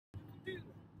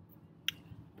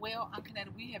Well, Uncle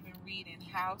Netta, we have been reading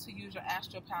How to Use Your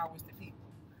Astral Powers to People,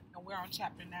 and we're on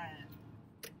chapter 9.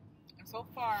 And so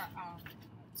far,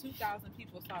 2,000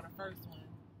 people saw the first one,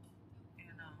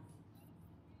 and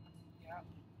yeah,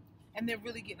 and they're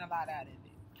really getting a lot out of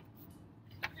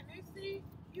it. Can they see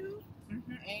you?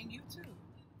 And you too.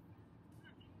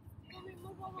 Can we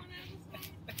move over on the other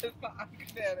side? That's my Uncle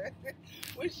Netta.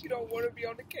 Wish you don't want to be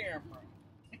on the camera.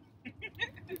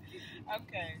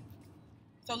 Okay.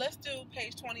 So let's do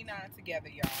page 29 together,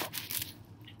 y'all.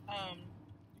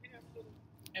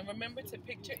 And remember to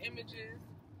picture images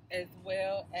as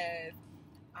well as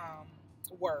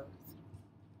words.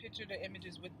 Picture the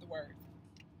images with the words.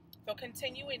 So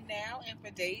continue it now and for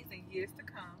days and years to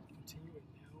come. Continue it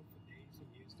now for days and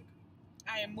years to come.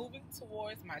 I am moving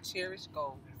towards my cherished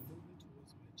goals. I am moving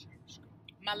towards my cherished goals.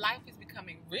 My life is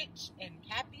becoming rich and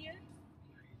happier.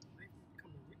 My life is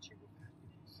becoming richer with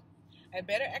happiness. A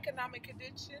better economic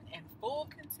condition and full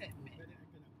contentment. A better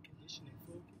economic condition and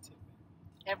full contentment.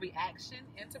 Every action,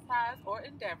 enterprise, or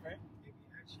endeavor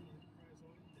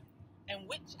in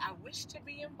which I wish to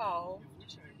be involved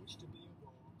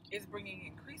is bringing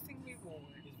increasing rewards.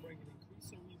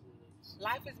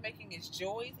 Life is making its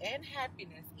joys and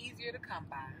happiness easier to come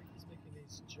by.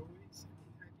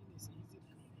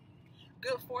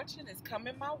 Good fortune is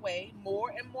coming my way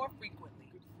more and more frequently.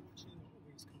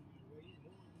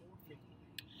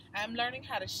 I am learning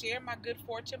how to share my good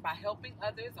fortune by helping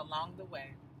others along the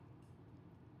way.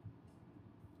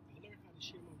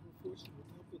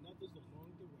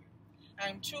 I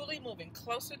am truly moving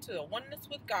closer to the oneness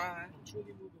with God.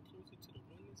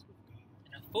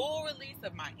 And a full release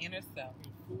of my inner self.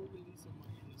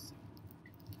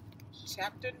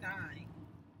 Chapter 9.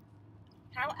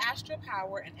 How astral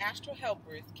power and astral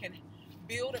helpers can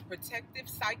build a protective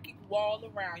psychic wall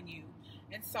around you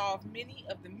and solve many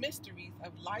of the mysteries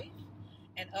of life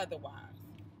and otherwise.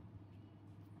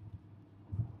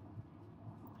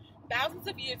 Thousands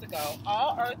of years ago,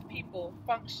 all Earth people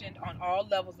functioned on all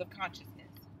levels of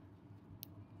consciousness.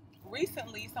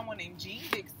 Recently, someone named Jean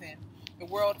Dixon, the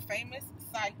world-famous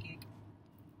psychic,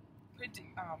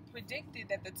 predicted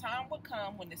that the time would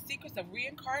come when the secrets of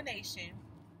reincarnation,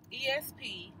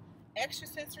 ESP,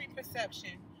 extrasensory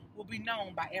perception, will be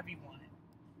known by everyone.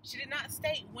 She did not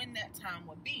state when that time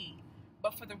would be,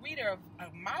 but for the reader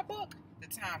of my book, the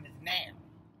time is now.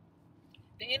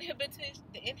 The inhabitants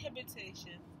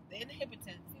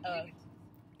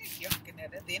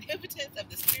of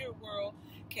the spirit world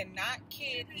cannot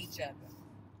kid each other.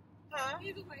 Huh?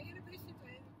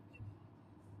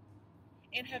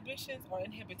 Inhibitions or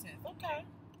inhabitants. Okay.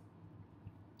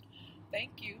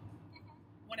 Thank you.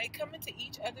 When they come into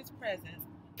each other's presence,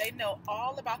 they know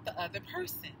all about the other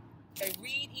person. They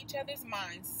read each other's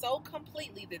minds so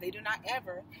completely that they do not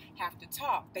ever have to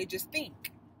talk. They just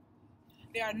think.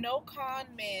 There are no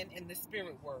con men in the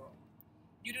spirit world.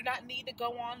 You do not need to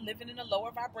go on living in the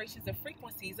lower vibrations or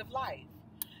frequencies of life.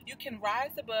 You can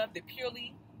rise above the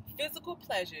purely physical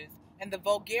pleasures and the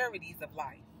vulgarities of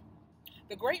life.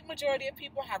 The great majority of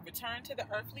people have returned to the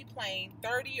earthly plane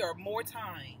 30 or more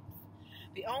times.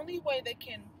 The only way they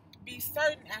can be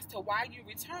certain as to why you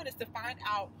return is to find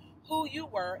out who you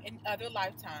were in other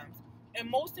lifetimes, and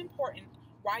most important,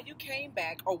 why you came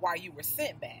back or why you were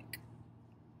sent back.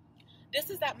 This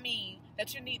does not mean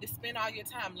that you need to spend all your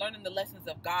time learning the lessons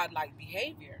of godlike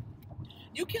behavior.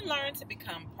 You can learn to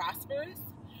become prosperous.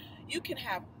 You can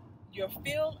have your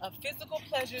fill of physical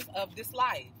pleasures of this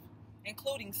life,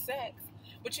 including sex,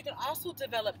 but you can also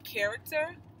develop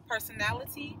character,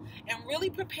 personality, and really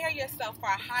prepare yourself for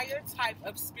a higher type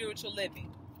of spiritual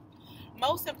living.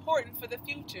 Most important for the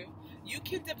future, you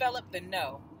can develop the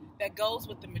know that goes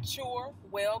with the mature,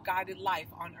 well-guided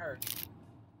life on earth.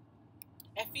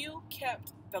 A few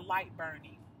kept the light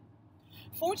burning.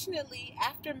 Fortunately,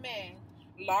 after man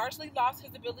largely lost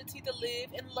his ability to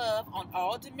live and love on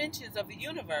all dimensions of the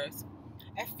universe,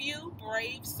 a few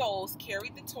brave souls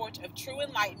carried the torch of true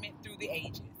enlightenment through the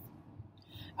ages.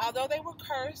 Although they were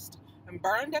cursed and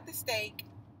burned at the stake,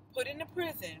 put into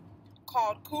prison,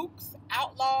 called kooks,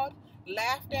 outlawed,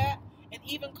 laughed at, and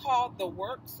even called the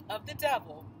works of the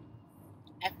devil,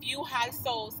 a few high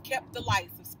souls kept the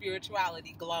lights of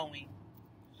spirituality glowing.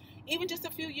 Even just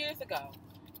a few years ago,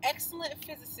 excellent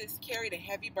physicists carried a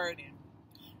heavy burden.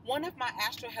 One of my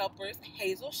astral helpers,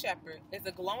 Hazel Shepherd, is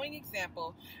a glowing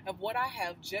example of what I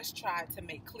have just tried to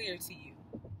make clear to you.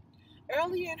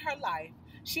 Early in her life,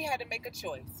 she had to make a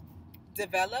choice: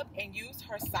 develop and use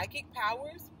her psychic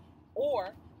powers,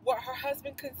 or what her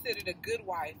husband considered a good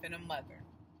wife and a mother.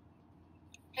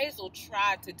 Hazel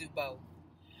tried to do both.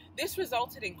 This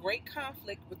resulted in great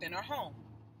conflict within her home.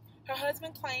 Her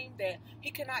husband claimed that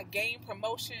he could not gain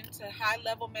promotion to a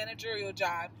high-level managerial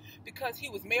job because he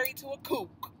was married to a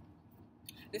kook.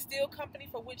 The steel company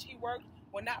for which he worked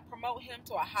would not promote him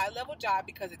to a high-level job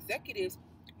because executives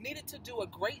needed to do a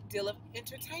great deal of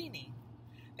entertaining.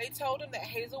 They told him that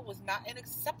Hazel was not an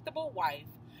acceptable wife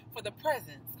for the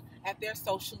presence at their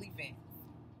social events.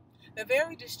 The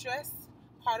very distressed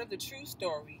part of the true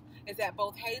story is that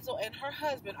both Hazel and her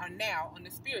husband are now on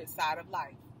the spirit side of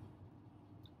life.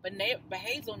 But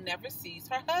Hazel never sees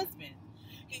her husband.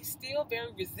 He's still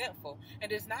very resentful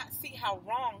and does not see how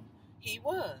wrong he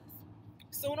was.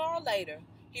 Sooner or later,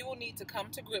 he will need to come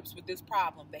to grips with this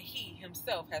problem that he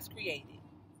himself has created.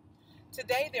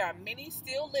 Today, there are many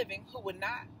still living who would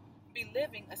not be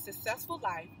living a successful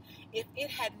life if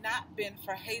it had not been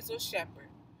for Hazel Shepherd.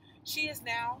 She is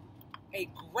now a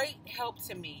great help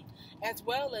to me, as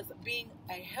well as being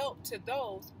a help to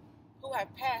those who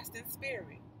have passed in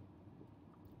spirit.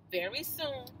 Very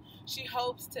soon, she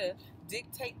hopes to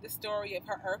dictate the story of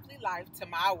her earthly life to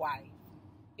my wife.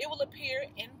 It will appear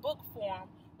in book form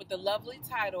with the lovely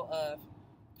title of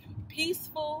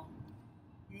Peaceful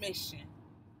Mission.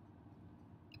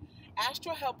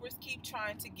 Astral helpers keep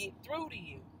trying to get through to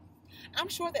you. I'm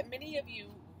sure that many of you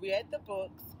read the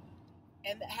books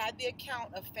and had the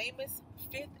account of famous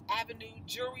Fifth Avenue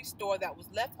jewelry store that was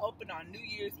left open on New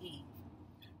Year's Eve.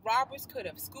 Robbers could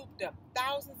have scooped up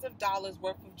thousands of dollars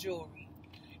worth of jewelry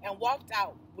and walked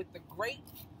out with the great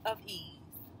of ease.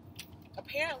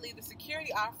 Apparently, the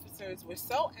security officers were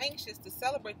so anxious to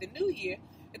celebrate the new year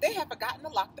that they had forgotten to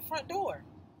lock the front door.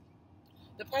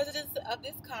 The president of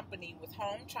this company was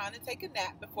home trying to take a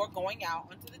nap before going out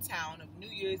onto the town of New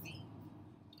Year's Eve.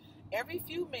 Every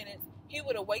few minutes, he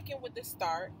would awaken with the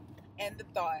start, and the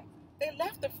thought, they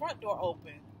left the front door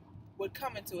open, would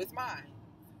come into his mind.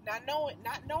 Not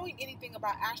knowing anything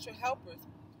about astral helpers,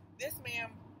 this man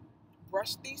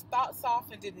brushed these thoughts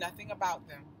off and did nothing about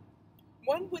them.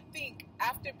 One would think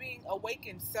after being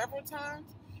awakened several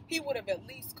times, he would have at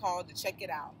least called to check it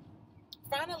out.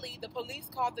 Finally, the police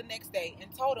called the next day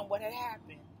and told him what had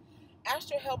happened.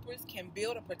 Astral helpers can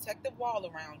build a protective wall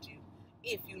around you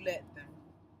if you let them.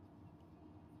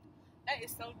 That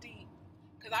is so deep,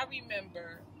 because I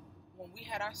remember when we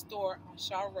had our store on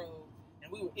Shaw Road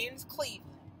and we were in Cleveland,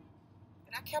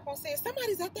 and I kept on saying,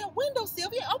 somebody's at that window,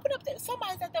 Sylvia, open up that,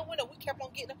 somebody's at that window. We kept on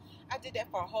getting them. I did that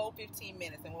for a whole 15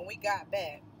 minutes, and when we got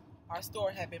back, our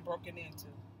store had been broken into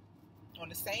on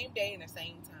the same day and the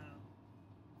same time.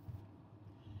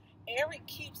 Eric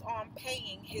keeps on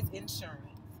paying his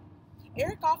insurance.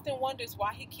 Eric often wonders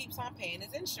why he keeps on paying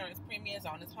his insurance premiums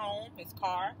on his home, his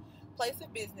car, place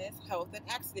of business, health, and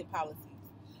accident policies.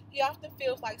 He often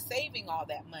feels like saving all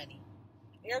that money.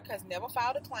 Eric has never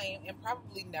filed a claim and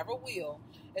probably never will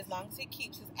as long as he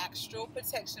keeps his Astral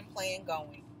Protection Plan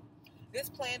going. This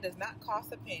plan does not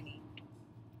cost a penny.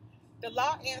 The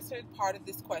law answered part of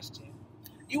this question.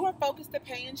 You are focused to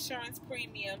pay insurance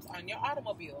premiums on your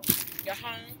automobile, your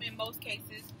home in most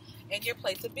cases, and your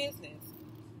place of business.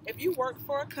 If you work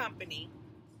for a company,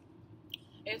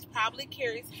 it probably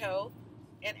carries health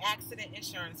and accident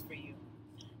insurance for you.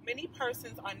 Many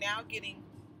persons are now getting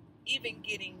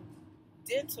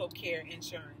dental care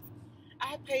insurance. I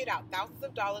have paid out thousands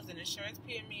of dollars in insurance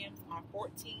premiums on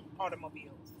 14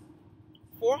 automobiles,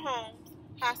 4 homes,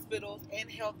 hospitals,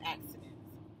 and health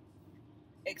accidents,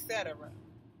 etc.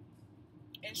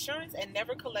 Insurance and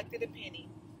never collected a penny.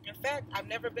 In fact, I've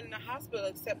never been in a hospital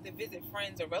except to visit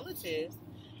friends or relatives,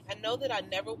 and know that I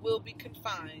never will be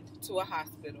confined to a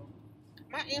hospital.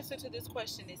 My answer to this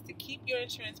question is to keep your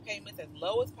insurance payments as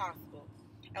low as possible.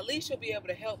 At least you'll be able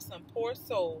to help some poor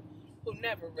soul who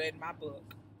never read my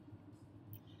book.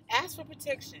 Ask for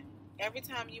protection every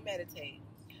time you meditate.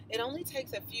 It only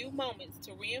takes a few moments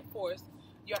to reinforce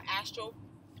your astral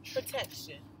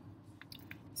protection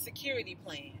security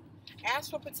plan.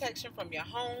 Ask for protection from your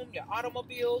home, your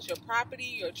automobiles, your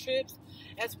property, your trips,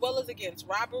 as well as against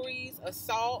robberies,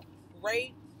 assault,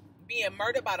 rape, being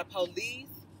murdered by the police,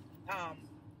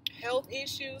 health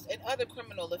issues, and other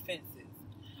criminal offenses.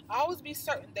 Always be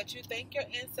certain that you thank your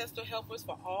ancestral helpers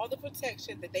for all the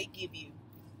protection that they give you.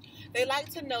 They like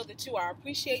to know that you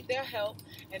appreciate their help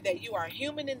and that you are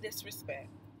human in this respect.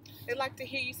 They like to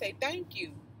hear you say thank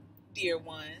you, dear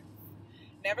ones.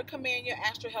 Never command your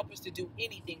astral helpers to do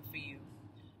anything for you.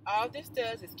 All this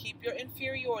does is keep your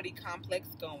inferiority complex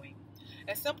going.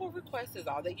 A simple request is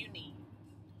all that you need.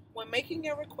 When making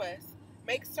your request,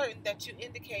 make certain that you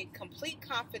indicate complete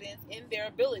confidence in their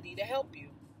ability to help you.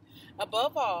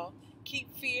 Above all, keep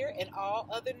fear and all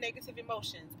other negative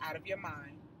emotions out of your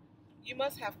mind. You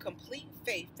must have complete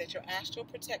faith that your astral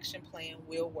protection plan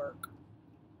will work.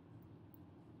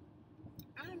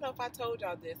 I don't know if I told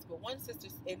y'all this, but one sister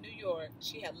in New York,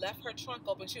 she had left her trunk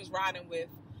open. She was riding with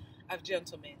a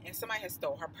gentleman, and somebody had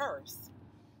stole her purse.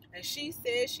 And she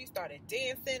said she started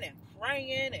dancing and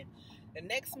praying, and the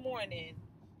next morning,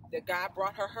 the guy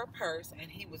brought her her purse, and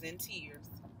he was in tears.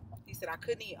 He said, I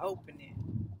couldn't even open it.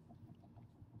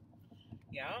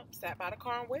 Yeah, sat by the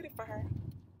car and waited for her.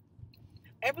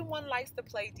 Everyone likes to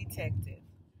play detective.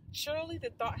 Surely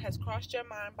the thought has crossed your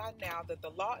mind by now that the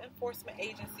law enforcement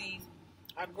agencies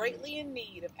are greatly in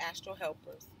need of astral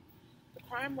helpers. The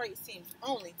crime rate seems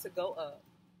only to go up.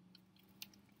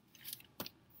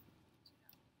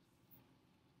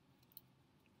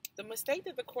 The mistakes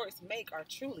that the courts make are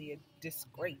truly a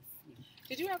disgrace.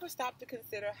 Did you ever stop to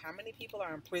consider how many people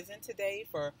are in prison today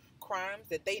for crimes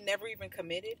that they never even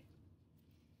committed?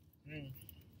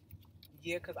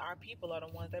 Yeah, because our people are the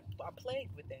ones that are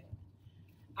plagued with that.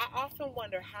 I often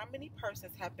wonder how many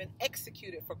persons have been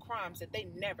executed for crimes that they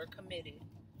never committed.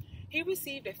 He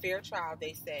received a fair trial,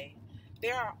 they say.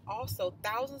 There are also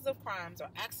thousands of crimes or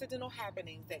accidental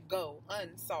happenings that go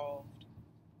unsolved.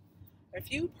 A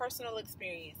few personal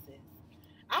experiences.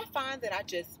 I find that I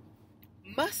just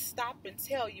must stop and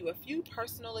tell you a few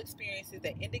personal experiences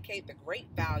that indicate the great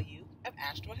value of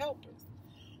astral helpers.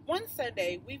 One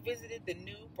Sunday, we visited the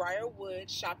new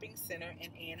Briarwood Shopping Center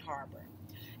in Ann Arbor.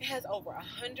 It has over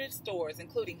 100 stores,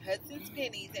 including Hudson's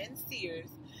Pennies and Sears,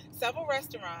 several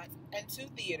restaurants, and 2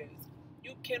 theaters.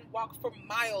 You can walk for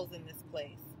miles in this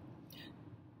place.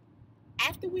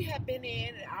 After we had been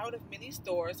in and out of many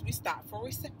stores, we stopped for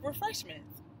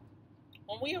refreshments.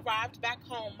 When we arrived back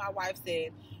home, my wife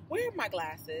said, "Where are my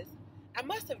glasses? I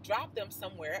must have dropped them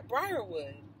somewhere at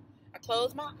Briarwood." I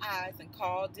closed my eyes and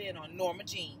called in on Norma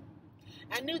Jean.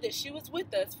 I knew that she was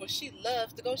with us, for she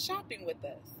loves to go shopping with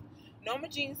us. Norma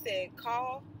Jean said,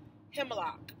 "Call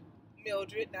Hemlock."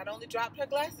 Mildred not only dropped her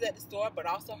glasses at the store, but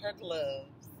also her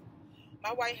gloves.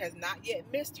 My wife has not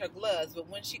yet missed her gloves, but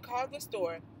when she called the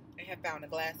store, they had found the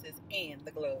glasses and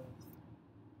the gloves.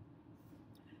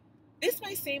 This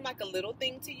may seem like a little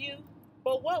thing to you,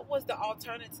 but what was the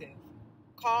alternative?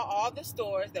 Call all the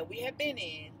stores that we had been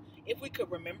in, if we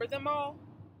could remember them all?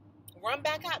 Run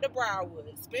back out to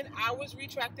Briarwood, spend hours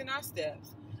retracting our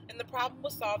steps, and the problem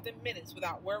was solved in minutes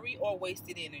without worry or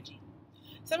wasted energy.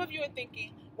 Some of you are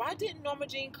thinking, why didn't Norma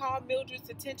Jean call Mildred's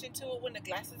attention to it when the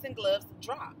glasses and gloves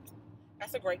dropped?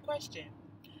 That's a great question.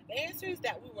 The answer is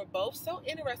that we were both so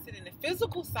interested in the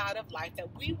physical side of life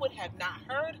that we would have not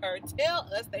heard her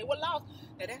tell us they were lost.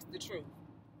 Now that's the truth.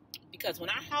 Because when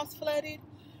our house flooded,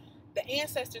 the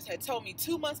ancestors had told me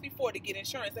 2 months before to get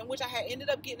insurance, in which I had ended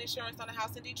up getting insurance on the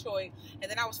house in Detroit, and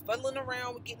then I was fuddling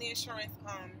around with getting the insurance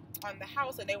on the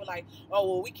house, and they were like, "Oh,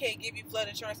 well, we can't give you flood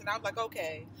insurance," and I was like,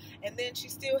 "Okay." And then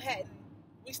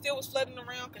we still was flooding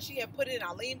around because she had put it in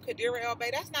Alim, Khadirah, El-Bey.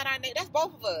 That's not our name. That's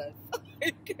both of us.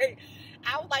 Okay.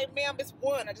 I was like, "Ma'am, it's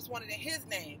one. I just wanted it in his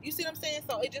name." You see what I'm saying?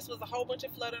 So it just was a whole bunch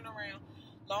of flooding around.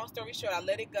 Long story short, I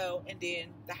let it go, and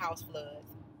then the house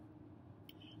floods.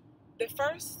 The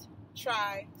first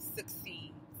try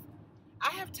succeeds. I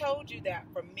have told you that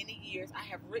for many years I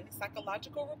have written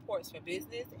psychological reports for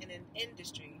business and in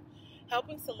industry,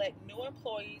 helping select new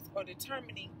employees or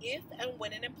determining if and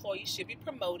when an employee should be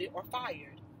promoted or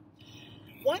fired.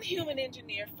 One human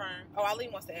engineer firm,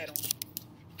 Alim wants to add on.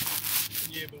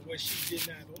 Yeah, but what she did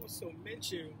not also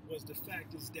mention was the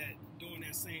fact is that during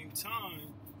that same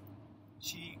time,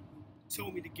 she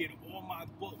told me to get all my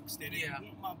books. That if you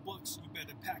want my books, you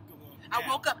better pack them up.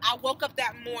 I woke up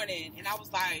that morning and I was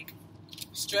like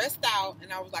stressed out,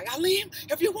 and I was like, "Alim,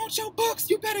 if you want your books,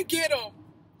 you better get them."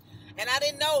 And I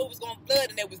didn't know it was going to flood,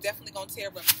 and it was definitely going to tear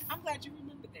up. I'm glad you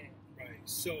remembered that. Right.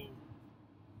 So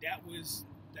that was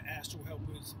the astral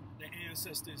helpers, the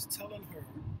ancestors telling her,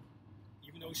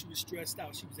 even though she was stressed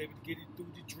out, she was able to get it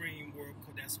through the dream work,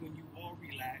 because that's when you all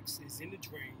relax, is in the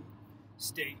dream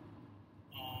state.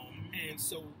 And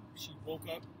so she woke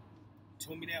up,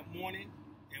 told me that morning,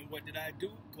 and what did I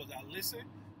do? Because I listened,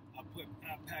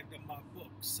 I packed up my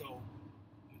books. So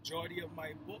majority of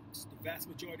my books, the vast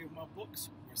majority of my books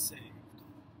were saved.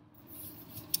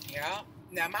 Yeah.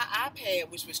 Now my iPad,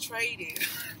 which was traded,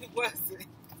 wasn't.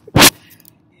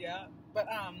 Yeah. But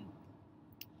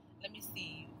let me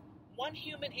see. One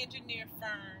human engineer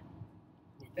firm.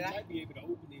 Well, you might be able to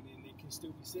open it and it can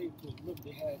still be saved. Because look,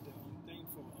 they had the thing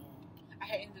for. I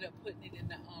had ended up putting it in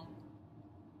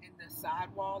the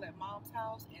sidewall at Mom's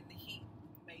house, and the heat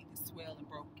made it swell and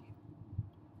broke it.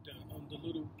 The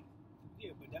little,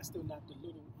 yeah, but that's still not the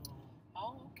little.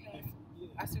 Oh, okay. Yeah.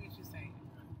 I see what you're saying.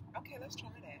 Okay, let's try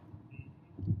that.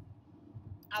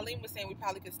 Alim was saying we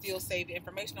probably could still save the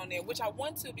information on there, which I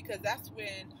want to, because that's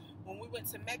when we went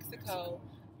to Mexico,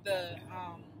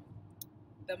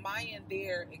 the Mayan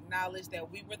there acknowledged that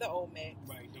we were the Olmecs,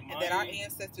 Right. and that our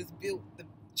ancestors built the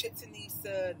Chichen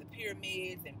Itza and the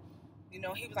pyramids, and he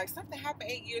was like, something happened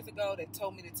 8 years ago that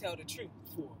told me to tell the truth.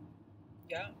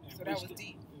 Yeah, and so that was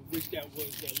deep. In which that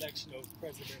was the election of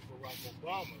President Barack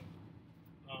Obama.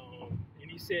 And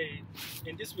he said,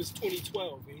 and this was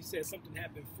 2012, and he said something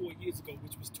happened 4 years ago,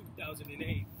 which was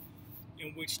 2008,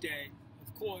 in which that,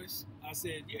 of course, I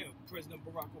said, yeah, President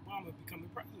Barack Obama becoming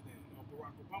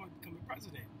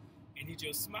president, and he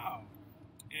just smiled.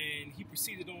 And he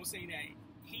proceeded on saying that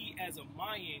he, as a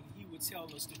Mayan, he would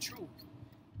tell us the truth,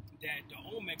 that the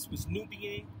Olmecs was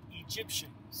Nubian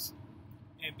Egyptians.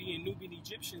 And being Nubian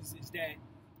Egyptians is that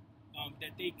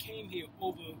that they came here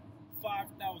over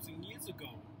 5,000 years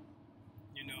ago,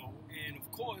 and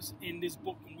of course, in this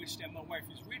book in which that my wife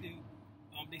is reading,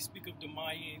 they speak of the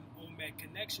Mayan Olmec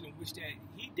connection, in which that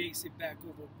he dates it back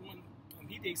over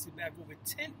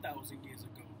 10,000 years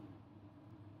ago.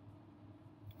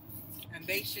 And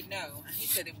they should know. And he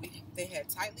said that they had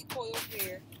tightly coiled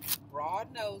hair,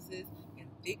 broad noses, and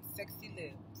thick, sexy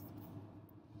lips.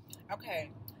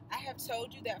 Okay, I have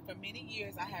told you that for many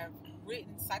years I have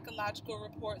written psychological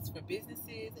reports for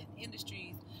businesses and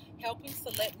industries, helping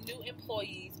select new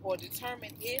employees or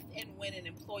determine if and when an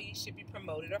employee should be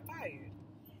promoted or fired.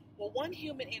 Well, one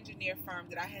human engineer firm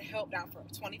that I had helped out for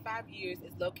 25 years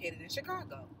is located in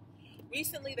Chicago.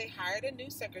 Recently, they hired a new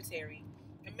secretary,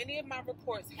 and many of my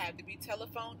reports had to be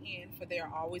telephoned in, for they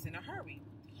are always in a hurry.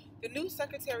 The new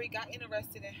secretary got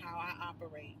interested in how I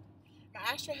operate. My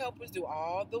astral helpers do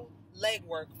all the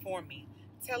legwork for me,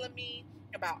 telling me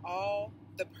about all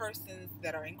the persons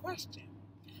that are in question.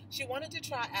 She wanted to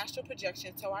try astral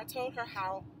projection, so I told her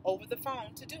how over the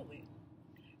phone to do it.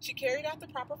 She carried out the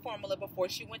proper formula before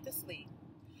she went to sleep.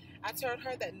 I told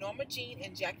her that Norma Jean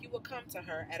and Jackie would come to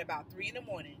her at about 3 in the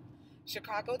morning,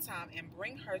 Chicago time, and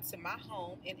bring her to my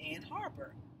home in Ann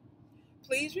Arbor.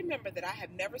 Please remember that I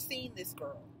have never seen this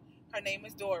girl. Her name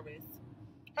is Doris.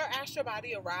 Her astral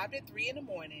body arrived at 3 in the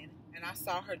morning, and I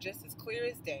saw her just as clear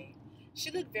as day.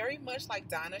 She looked very much like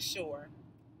Dinah Shore.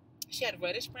 She had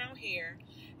reddish-brown hair,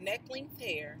 neck-length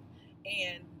hair,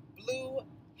 and blue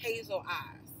hazel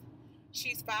eyes.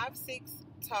 She's 5'6",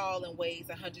 tall, and weighs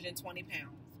 120 pounds.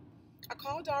 I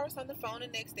called Doris on the phone the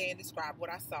next day and described what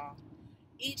I saw.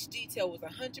 Each detail was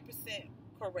 100%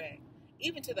 correct,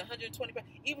 even to the 120 pounds,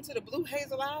 even to the blue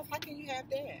hazel eyes. How can you have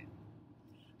that?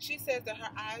 She says that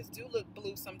her eyes do look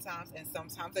blue sometimes, and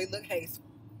sometimes they look hazel.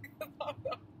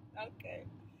 Okay.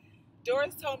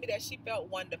 Doris told me that she felt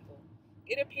wonderful.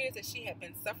 It appears that she had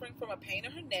been suffering from a pain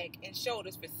in her neck and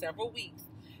shoulders for several weeks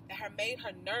that had made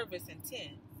her nervous and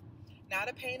tense. Now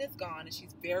the pain is gone and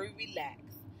she's very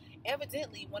relaxed.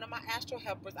 Evidently, one of my astral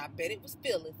helpers, I bet it was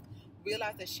Phyllis,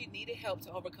 realized that she needed help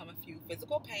to overcome a few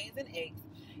physical pains and aches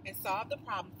and solve the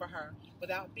problem for her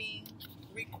without being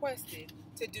requested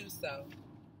to do so.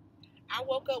 I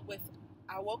woke up with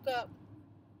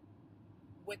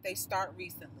a start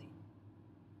recently.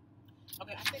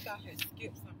 Okay, I think I had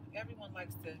skipped something. Everyone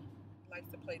likes to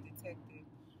play detective.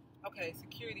 Okay,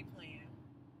 security plan.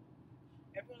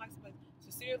 Everyone likes to play.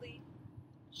 Sincerely,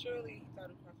 surely, thought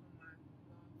it crossed my mind.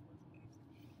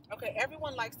 Okay,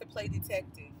 everyone likes to play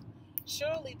detective.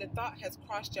 Surely the thought has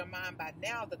crossed your mind by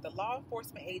now that the law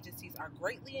enforcement agencies are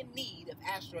greatly in need of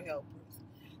astral helpers.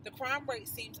 The crime rate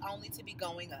seems only to be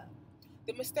going up.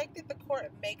 The mistake that the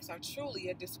court makes are truly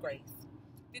a disgrace.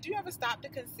 Did you ever stop to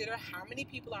consider how many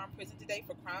people are in prison today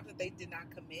for crimes that they did not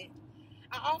commit?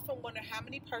 I often wonder how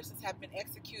many persons have been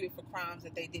executed for crimes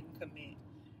that they didn't commit.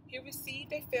 He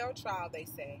received a fair trial, they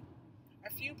say. A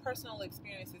few personal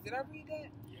experiences. Did I read that?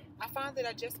 Yeah. I find that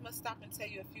I just must stop and tell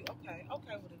you a few. Okay, well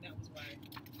then that was right.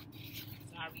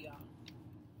 Sorry, y'all.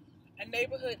 A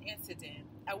neighborhood incident.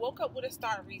 I woke up with a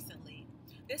start recently.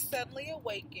 This suddenly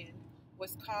awakened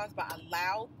was caused by a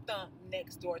loud thump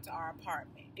next door to our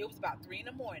apartment. It was about 3 in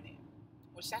the morning,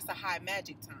 which that's a high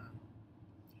magic time.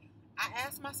 I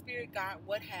asked my spirit guide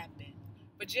what happened.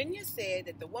 Virginia said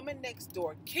that the woman next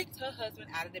door kicked her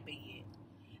husband out of the bed.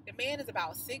 The man is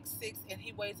about 6'6" and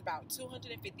he weighs about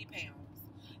 250 pounds.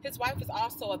 His wife is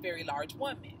also a very large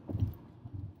woman.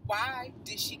 Why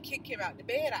did she kick him out the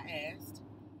bed, I asked.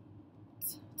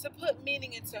 To put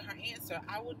meaning into her answer,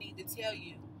 I will need to tell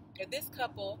you that this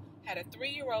couple had a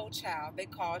 3-year-old child. They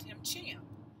called him Champ.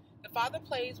 The father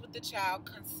plays with the child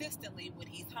consistently when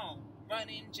he's home,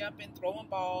 running, jumping, throwing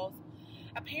balls.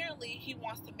 Apparently, he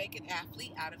wants to make an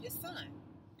athlete out of his son.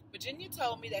 Virginia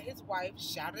told me that his wife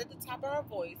shouted at the top of her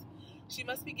voice she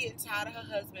must be getting tired of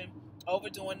her husband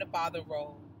overdoing the father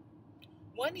role.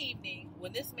 One evening,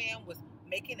 when this man was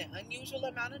making an unusual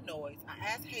amount of noise, I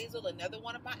asked Hazel, another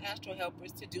one of my astral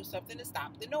helpers, to do something to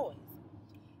stop the noise.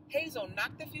 Hazel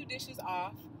knocked a few dishes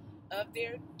off of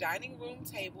their dining room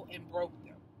table and broke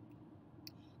them.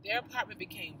 Their apartment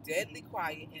became deadly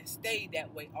quiet and stayed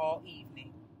that way all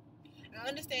evening. I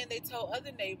understand they told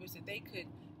other neighbors that they could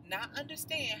not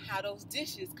understand how those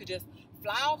dishes could just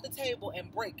fly off the table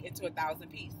and break into 1,000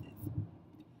 pieces.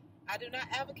 I do not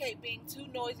advocate being too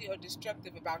noisy or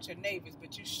destructive about your neighbors,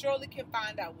 but you surely can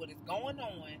find out what is going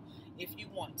on if you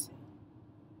want to.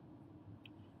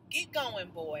 Get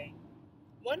going, boy.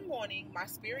 One morning, my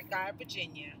spirit guide,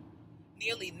 Virginia,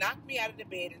 nearly knocked me out of the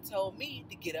bed and told me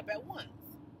to get up at once.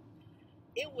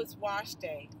 It was wash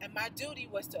day, and my duty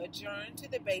was to adjourn to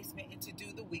the basement and to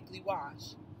do the weekly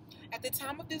wash. At the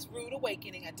time of this rude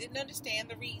awakening, I didn't understand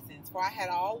the reasons, for I had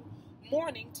all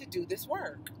morning to do this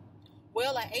work.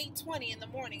 Well, at 8:20 in the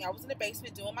morning, I was in the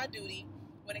basement doing my duty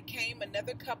when it came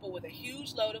another couple with a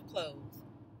huge load of clothes.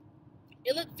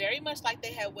 It looked very much like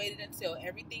they had waited until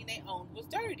everything they owned was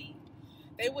dirty.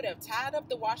 They would have tied up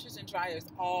the washers and dryers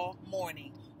all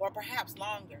morning, or perhaps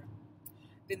longer.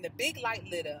 Then the big light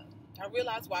lit up. I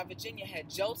realized why Virginia had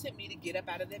jolted me to get up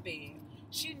out of the bed.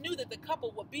 She knew that the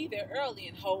couple would be there early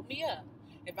and hold me up.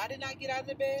 If I did not get out of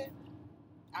the bed,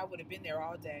 I would have been there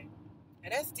all day.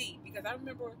 And that's deep, because I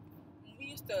remember when we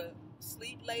used to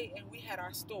sleep late and we had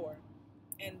our store.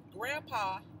 And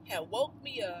Grandpa had woke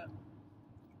me up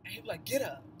and he was like, get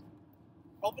up,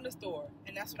 open the store.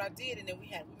 And that's what I did. And then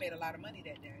we made a lot of money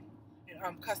that day.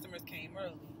 And customers came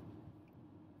early.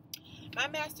 My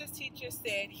master's teacher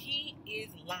said he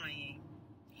is lying.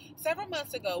 Several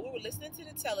months ago, we were listening to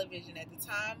the television at the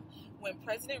time when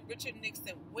President Richard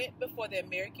Nixon went before the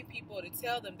American people to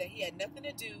tell them that he had nothing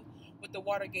to do with the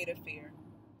Watergate affair.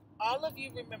 All of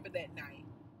you remember that night.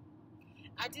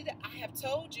 I have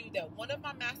told you that one of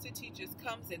my master teachers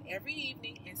comes in every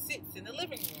evening and sits in the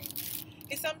living room.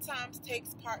 He sometimes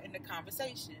takes part in the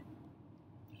conversation.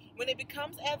 When it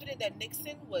becomes evident that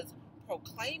Nixon was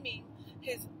proclaiming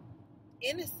his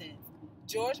innocence,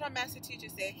 George, my master teacher,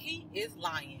 said he is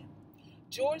lying.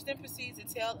 George then proceeds to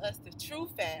tell us the true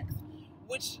facts,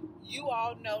 which you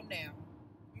all know now.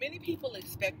 Many people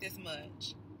expect as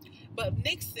much, but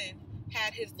Nixon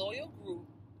had his loyal group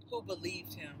who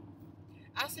believed him.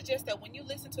 I suggest that when you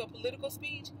listen to a political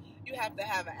speech, you have to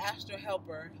have an astral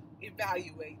helper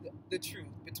evaluate the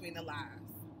truth between the lies.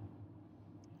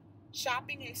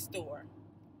 Shopping a store.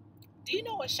 Do you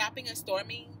know what shopping a store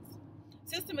means?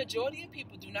 Since the majority of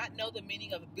people do not know the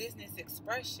meaning of a business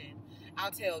expression,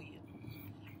 I'll tell you.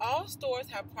 All stores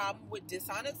have problems with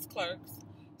dishonest clerks,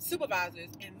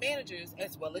 supervisors, and managers,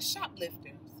 as well as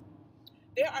shoplifters.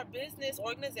 There are business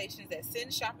organizations that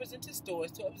send shoppers into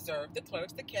stores to observe the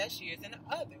clerks, the cashiers, and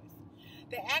others.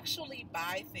 They actually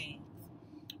buy things.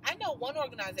 I know one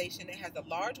organization that has a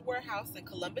large warehouse in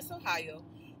Columbus, Ohio,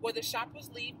 where the shoppers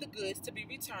leave the goods to be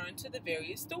returned to the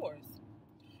various stores.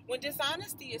 When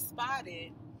dishonesty is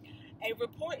spotted, a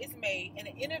report is made and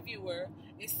an interviewer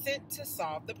is sent to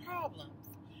solve the problems.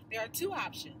 There are two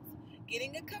options: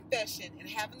 getting a confession and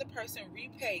having the person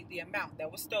repay the amount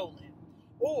that was stolen,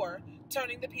 or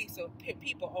turning the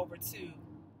people over to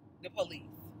the police.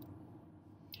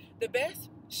 The best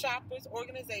shoppers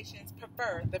organizations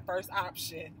prefer the first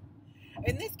option.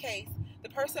 In this case, the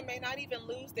person may not even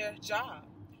lose their job,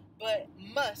 but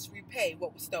must repay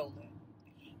what was stolen.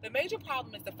 The major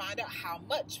problem is to find out how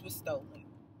much was stolen.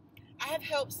 I have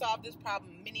helped solve this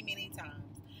problem many, many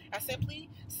times. I simply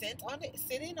sit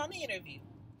in on the interview.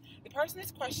 The person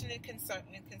is questioned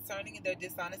concerning their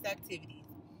dishonest activities.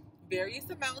 Various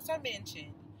amounts are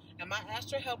mentioned, and my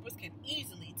astral helpers can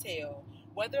easily tell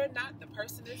whether or not the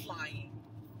person is lying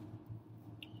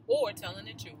or telling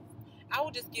the truth. I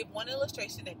will just give one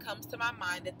illustration that comes to my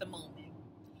mind at the moment.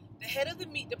 The head of the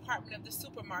meat department of the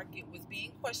supermarket was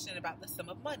being questioned about the sum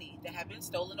of money that had been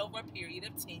stolen over a period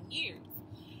of 10 years.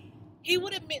 He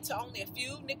would admit to only a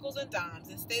few nickels and dimes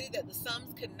and stated that the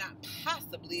sums could not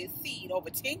possibly exceed over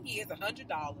 10 years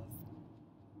 $100.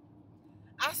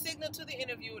 I signaled to the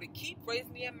interviewer to keep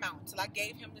raising the amount until I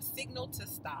gave him the signal to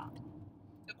stop.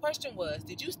 The question was,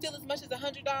 did you steal as much as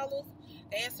 $100?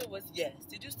 The answer was yes.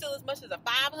 Did you steal as much as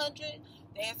 $500?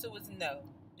 The answer was no,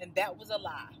 and that was a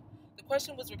lie. The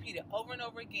question was repeated over and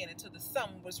over again until the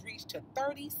sum was reached to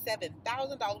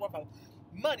 $37,000 worth of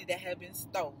money that had been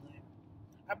stolen.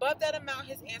 Above that amount,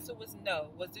 his answer was no,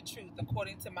 was the truth,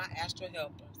 according to my astral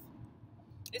helpers.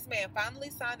 This man finally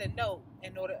signed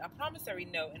a promissory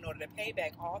note in order to pay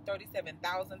back all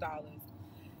 $37,000.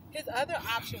 His other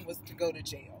option was to go to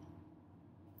jail.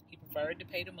 He preferred to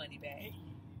pay the money back.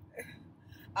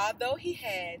 Although he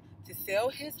had to sell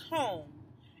his home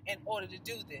in order to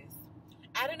do this.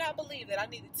 I do not believe that I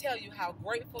need to tell you how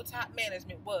grateful top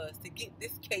management was to get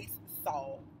this case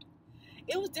solved.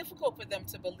 It was difficult for them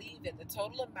to believe that the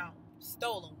total amount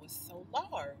stolen was so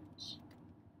large.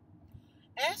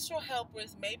 Astral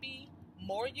helpers may be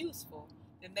more useful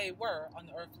than they were on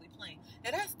the earthly plane.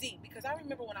 Now that's deep, because I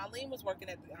remember when Alim was working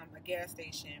at a gas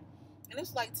station, and it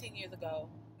was like 10 years ago.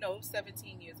 No, it was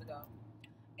 17 years ago.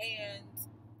 And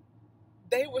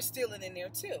they were stealing in there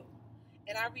too.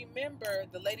 And I remember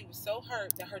the lady was so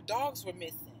hurt that her dogs were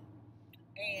missing.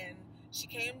 And she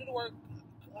came to the work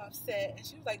upset, and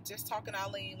she was like just talking to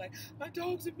Alim, like, my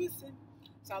dogs are missing.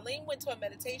 So Alim went to a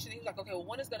meditation. He was like, okay, well,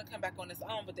 one is going to come back on its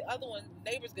own, but the other one,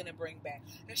 the neighbor's going to bring back.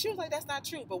 And she was like, that's not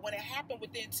true. But when it happened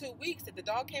within 2 weeks that the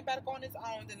dog came back on its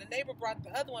own, then the neighbor brought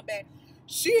the other one back,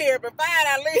 she herbified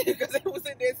Alim because it was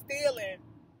in there stealing.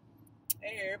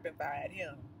 They herbified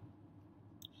him.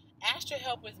 Astral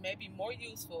helpers may be more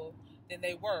useful than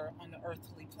they were on the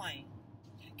earthly plane.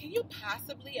 Can you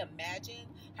possibly imagine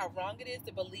how wrong it is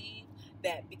to believe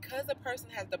that because a person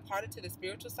has departed to the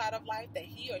spiritual side of life, that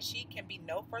he or she can be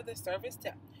no further service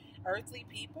to earthly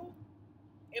people?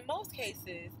 In most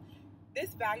cases,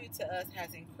 this value to us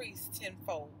has increased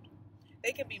tenfold.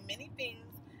 They can be many things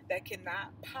that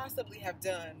cannot possibly have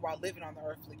done while living on the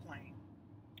earthly plane.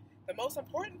 The most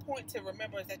important point to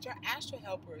remember is that your astral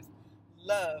helpers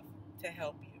love to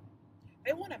help you.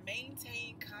 They want to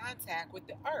maintain contact with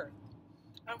the earth.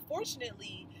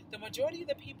 Unfortunately, the majority of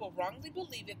the people wrongly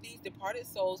believe that these departed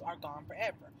souls are gone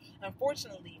forever.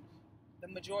 Unfortunately, the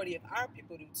majority of our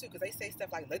people do too, because they say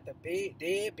stuff like, let the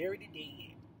dead bury the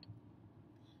dead.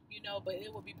 You know, but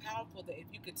it would be powerful that if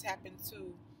you could tap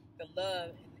into the love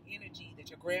and the energy that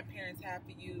your grandparents have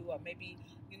for you, or maybe,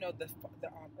 you know, the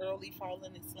early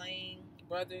fallen and slain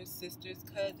brothers, sisters,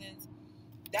 cousins.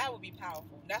 That would be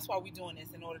powerful. And that's why we're doing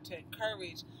this, in order to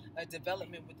encourage a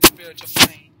development with the spiritual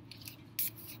plane.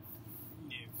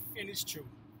 Yeah, and it's true.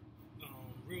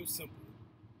 Real simple.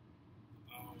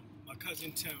 My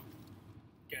cousin Tim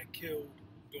got killed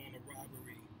during a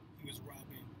robbery. He was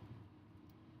robbing,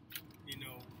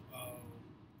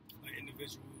 an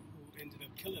individual who ended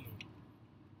up killing him.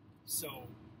 So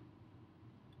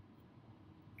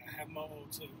I have my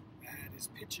altar. I had his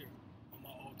picture on my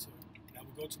altar. I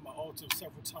would go to my altar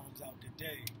several times out the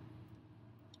day.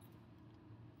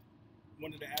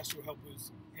 One of the astral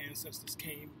helpers, ancestors,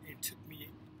 came and took me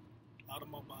out of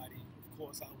my body. Of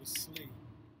course, I was asleep.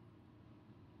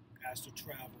 Astral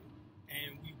travel,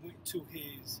 and we went to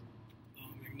his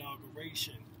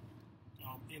inauguration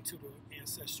into the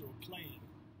ancestral plane.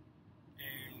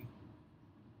 And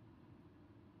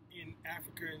in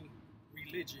African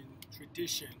religion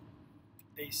tradition,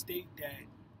 they state that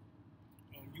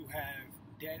you have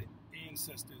dead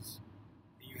ancestors,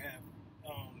 and you have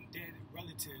dead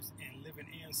relatives and living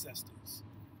ancestors.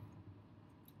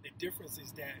 The difference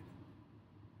is that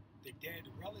the dead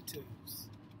relatives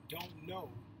don't know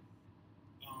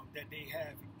that they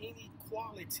have any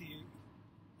quality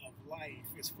of life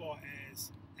as far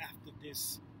as after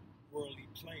this worldly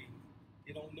plane.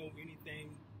 They don't know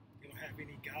anything. They don't have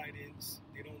any guidance.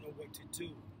 They don't know what to do.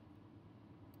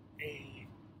 A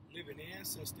living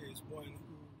ancestor is one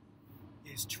who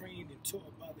is trained and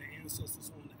taught by the ancestors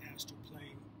on the astral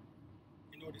plane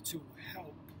in order to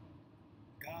help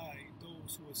guide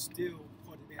those who are still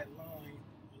part of that line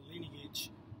or lineage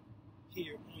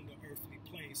here on the earthly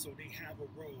plane. So they have a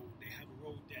road. They have a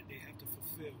road that they have to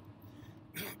fulfill.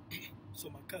 So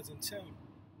my cousin Tim,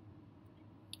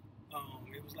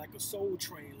 it was like a soul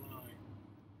train line,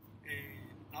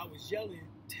 and I was yelling,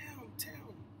 Tim,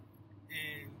 Tim,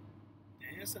 and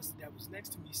the ancestor that was next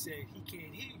to me said, he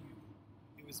can't hear you.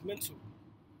 It was mental.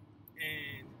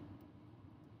 And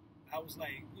I was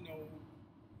like,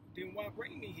 then why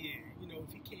bring me here?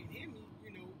 If he can't hear me,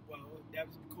 well, that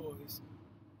was because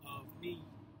of me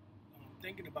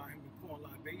thinking about him and pouring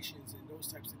libations and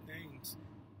those types of things.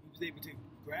 He was able to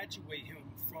graduate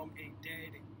him from a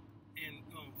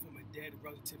dead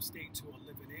relative state to a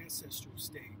living ancestral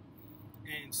state.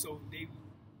 And so they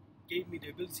gave me the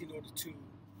ability in order to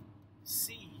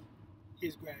see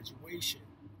his graduation.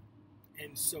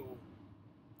 And so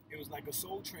it was like a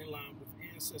soul train line with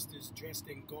ancestors dressed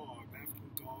in garb,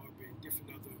 African garb, and different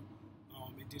other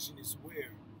indigenous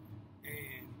wear.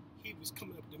 And he was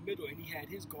coming up the middle, and he had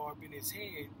his garb in his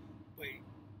hand, but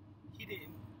he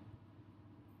didn't.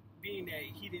 Being that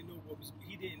he didn't know what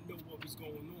was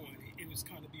going on, it was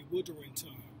kind of bewildering to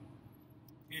him.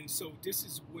 And so this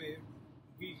is where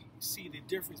we see the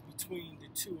difference between the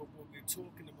two of what we're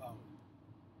talking about.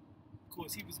 Of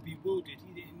course, he was bewildered.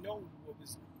 He didn't know what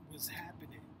was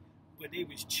happening, but they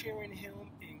was cheering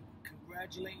him and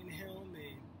congratulating him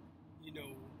and,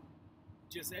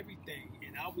 just everything.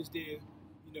 And I was there,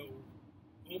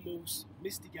 almost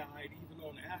misty-eyed, even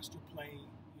on the astral plane,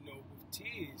 with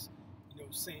tears,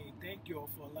 saying thank y'all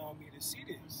for allowing me to see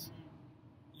this.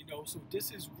 So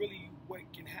this is really what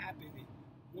can happen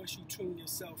once you tune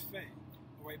yourself in,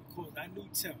 all right? Because I knew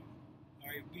Tim, all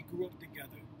right? We grew up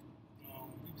together.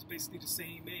 We was basically the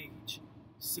same age.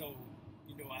 So,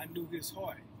 I knew his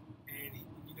heart. And,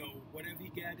 whatever he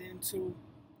got into,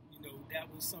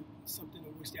 that was something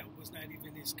in which that was not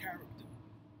even his character.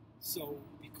 So,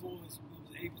 because we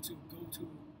was able to go to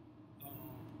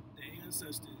the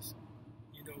ancestors,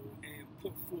 and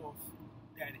put forth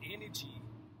that energy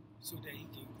so that he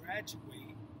can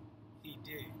graduate, he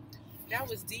did. That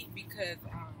was deep because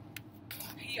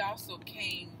he also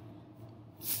came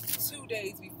 2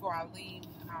 days before Alim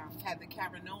had the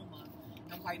carinoma.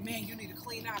 I'm like, man, you need to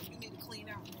clean out. You need to clean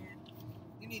out, man.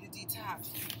 You need to detox.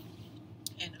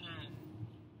 And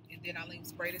then Alim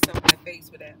sprayed himself in the face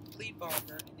with that flea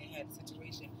barber, and they had a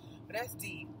situation. But that's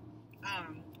deep.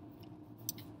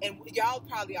 And y'all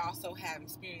probably also have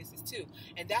experiences too.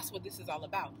 And that's what this is all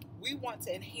about. We want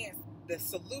to enhance the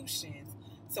solutions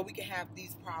so we can have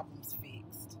these problems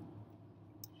fixed.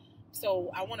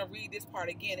 So I want to read this part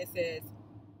again. It says,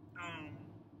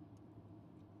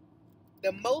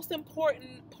 the most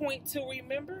important point to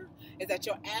remember is that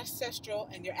your ancestral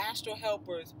and your astral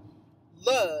helpers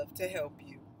love to help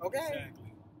you. Okay?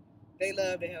 Exactly. They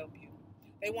love to help you.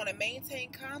 They want to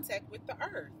maintain contact with the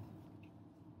earth.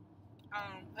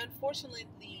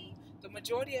 Unfortunately, the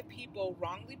majority of people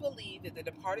wrongly believe that the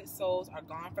departed souls are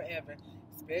gone forever,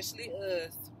 especially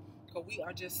us, because we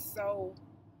are just so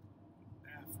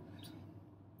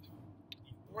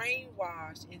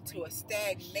brainwashed into a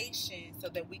stagnation so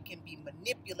that we can be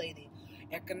manipulated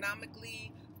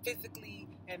economically, physically,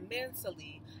 and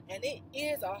mentally. And it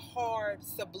is a hard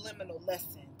subliminal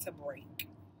lesson to break,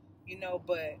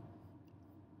 but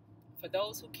for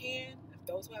those who can, if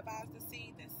those who have eyes to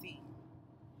see, then see.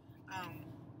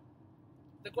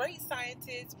 The great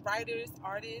scientists, writers,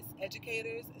 artists,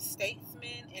 educators,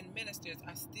 statesmen, and ministers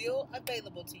are still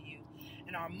available to you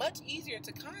and are much easier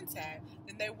to contact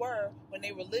than they were when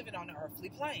they were living on the earthly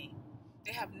plane.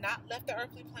 They have not left the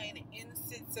earthly plane in any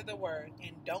sense of the word,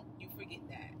 and don't you forget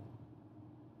that.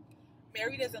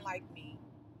 Mary doesn't like me.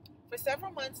 For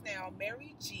several months now,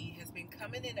 Mary G has been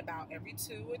coming in about every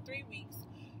 2 or 3 weeks,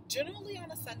 generally on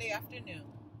a Sunday afternoon.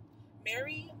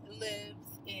 Mary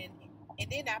lives in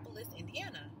Indianapolis,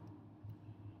 Indiana.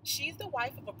 She's the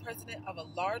wife of a president of a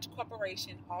large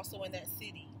corporation also in that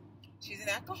city. She's an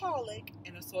alcoholic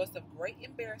and a source of great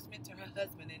embarrassment to her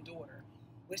husband and daughter,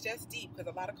 which that's deep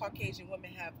because a lot of Caucasian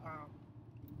women have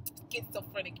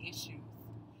schizophrenic issues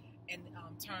and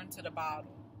turn to the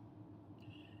bottle.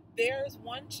 There's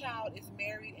one child is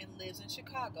married and lives in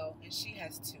Chicago, and she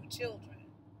has 2 children.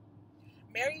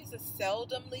 Mary is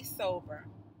seldomly sober.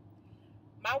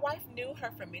 My wife knew her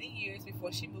for many years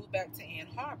before she moved back to Ann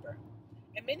Arbor.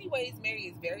 In many ways, Mary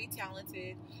is very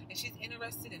talented, and she's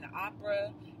interested in the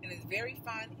opera and is a very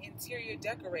fine interior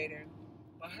decorator.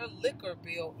 But her liquor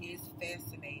bill is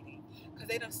fascinating because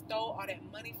they done stole all that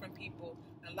money from people,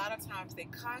 and a lot of times their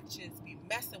conscience be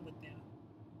messing with them.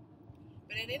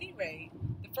 But at any rate,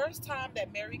 the first time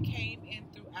that Mary came in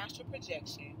through astral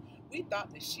projection, we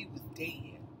thought that she was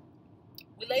dead.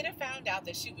 We later found out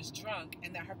that she was drunk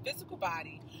and that her physical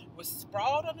body was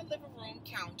sprawled on the living room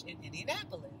couch in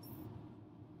Indianapolis.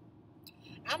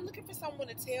 I'm looking for someone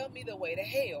to tell me the way to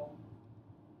hell.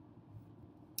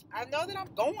 I know that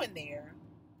I'm going there.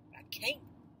 I can't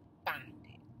find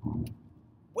it.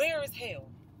 Where is hell?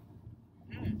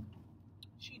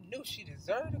 She knew she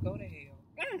deserved to go to hell.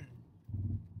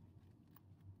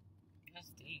 That's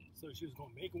deep. So she was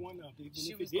going to make one up.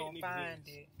 She was going to find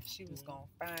it. She was going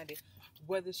to find it.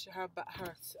 Whether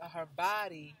her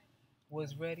body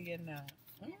was ready or not.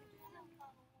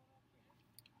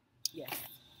 Yes.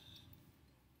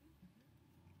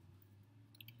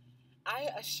 I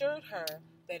assured her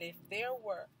that if that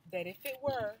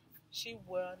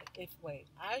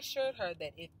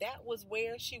was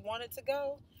where she wanted to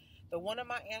go, that one of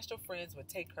my astral friends would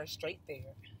take her straight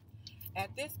there.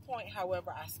 At this point,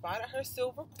 however, I spotted her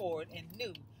silver cord and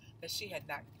knew that she had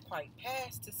not quite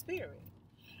passed to spirit.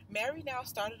 Mary now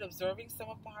started observing some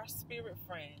of my spirit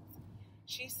friends.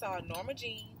 She saw Norma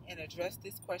Jean and addressed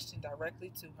this question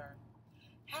directly to her.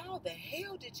 How the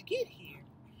hell did you get here?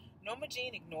 Norma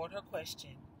Jean ignored her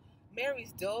question.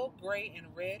 Mary's dull gray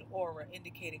and red aura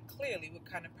indicated clearly what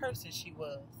kind of person she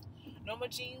was. Norma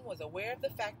Jean was aware of the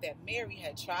fact that Mary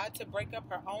had tried to break up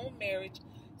her own marriage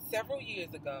several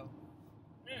years ago.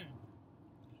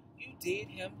 "You did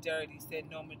him dirty," said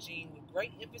Norma Jean with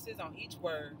great emphasis on each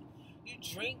word. "You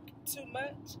drink too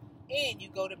much, and you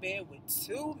go to bed with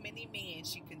too many men,"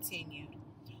 she continued.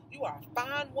 "You are a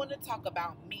fine one to talk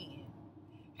about men.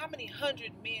 How many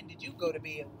hundred men did you go to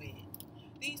bed with?"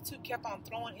 These two kept on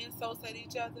throwing insults at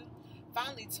each other.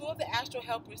 Finally, two of the astral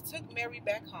helpers took Mary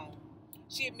back home.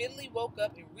 She immediately woke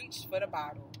up and reached for the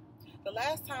bottle. "The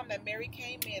last time that Mary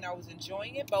came in, I was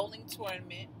enjoying a bowling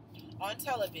tournament on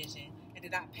television and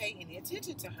did not pay any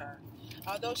attention to her,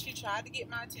 although she tried to get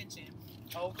my attention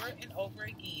over and over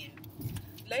again.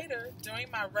 Later,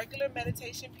 during my regular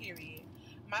meditation period,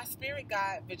 my spirit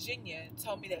guide, Virginia,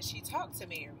 told me that she talked to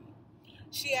Mary.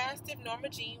 She asked if Norma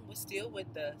Jean was still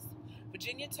with us.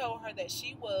 Virginia told her that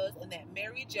she was and that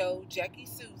Mary Jo, Jackie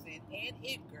Susan, and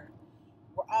Edgar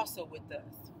were also with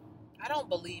us. "I don't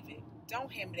believe it.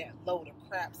 Don't hand me that load of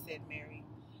crap," said Mary.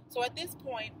 So at this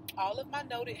point, all of my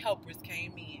noted helpers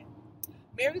came in.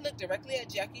 Mary looked directly at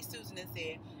Jackie Susan and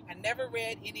said, "I never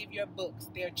read any of your books.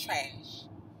 They're trash."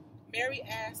 Mary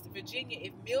asked Virginia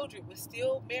if Mildred was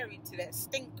still married to that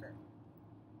stinker.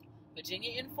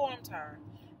 Virginia informed her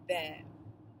that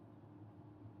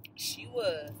she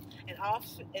was, and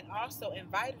also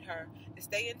invited her to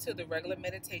stay until the regular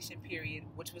meditation period,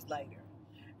 which was later.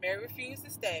 Mary refused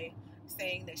to stay,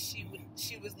 saying that she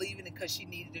was leaving because she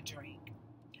needed a drink.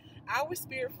 Our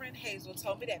spirit friend Hazel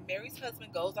told me that Mary's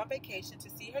husband goes on vacation to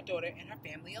see her daughter and her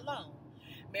family alone.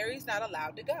 Mary's not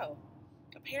allowed to go.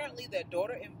 Apparently, their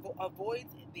daughter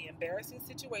avoids the embarrassing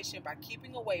situation by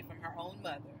keeping away from her own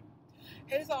mother.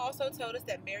 Hazel also told us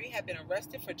that Mary had been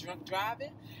arrested for drunk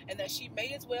driving and that she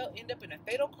may as well end up in a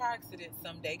fatal car accident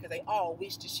someday because they all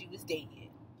wished that she was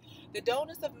dead. The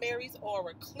dullness of Mary's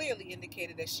aura clearly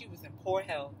indicated that she was in poor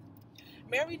health.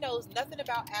 Mary knows nothing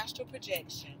about astral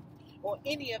projection or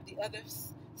any of the other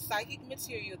psychic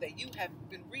material that you have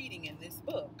been reading in this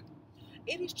book.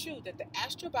 It is true that the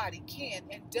astral body can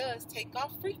and does take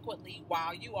off frequently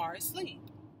while you are asleep.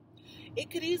 It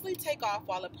could easily take off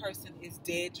while a person is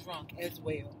dead drunk as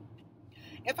well.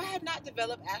 If I had not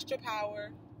developed astral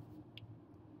power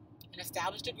and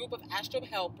established a group of astral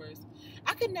helpers,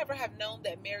 I could never have known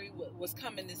that Mary was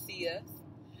coming to see us.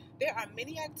 There are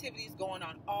many activities going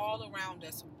on all around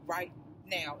us right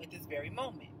now at this very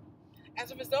moment.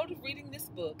 As a result of reading this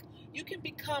book, you can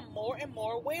become more and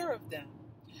more aware of them.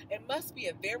 It must be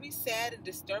a very sad and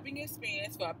disturbing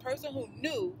experience for a person who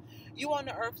knew you on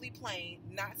the earthly plane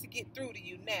not to get through to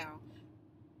you now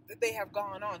that they have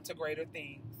gone on to greater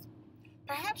things.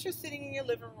 Perhaps you're sitting in your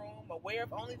living room, aware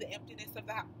of only the emptiness of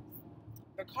the house.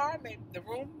 The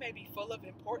room may be full of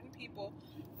important people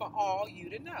for all you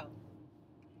to know.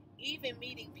 Even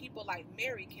meeting people like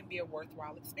Mary can be a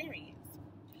worthwhile experience.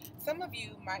 Some of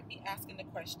you might be asking the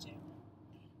question,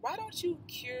 why don't you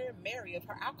cure Mary of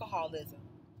her alcoholism?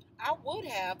 I would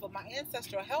have, but my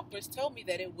ancestral helpers told me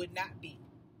that it would not be.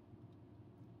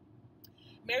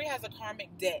 Mary has a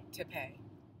karmic debt to pay.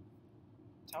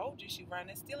 Told you she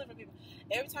running stealing from people.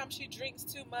 Every time she drinks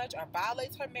too much or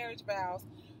violates her marriage vows,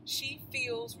 she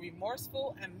feels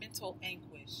remorseful and mental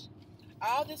anguish.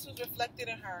 All this was reflected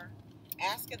in her,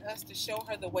 asking us to show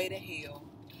her the way to hell.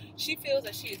 She feels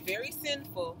that she is very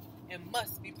sinful and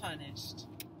must be punished.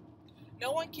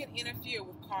 No one can interfere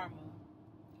with karma.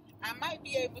 I might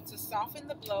be able to soften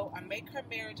the blow or make her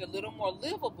marriage a little more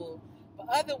livable, but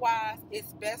otherwise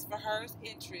it's best for her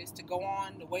interest to go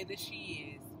on the way that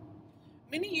she is.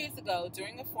 Many years ago,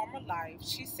 during a former life,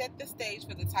 she set the stage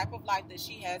for the type of life that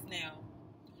she has now,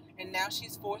 and now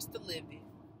she's forced to live it.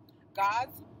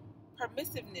 God's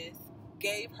permissiveness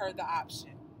gave her the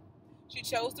option. She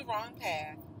chose the wrong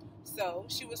path, so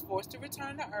she was forced to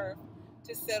return to Earth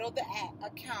to settle the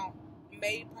account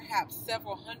made perhaps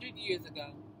several hundred years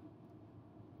ago.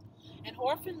 An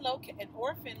orphan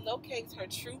locates her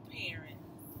true parents.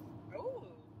 Ooh.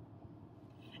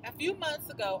 A few months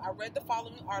ago, I read the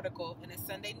following article in a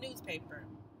Sunday newspaper.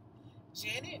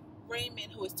 Janet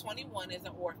Raymond, who is 21, is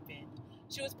an orphan.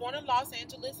 She was born in Los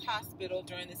Angeles Hospital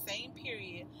during the same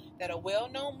period that a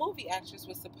well-known movie actress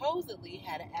was supposedly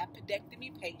had an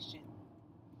appendectomy patient.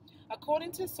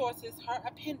 According to sources, her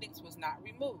appendix was not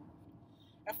removed.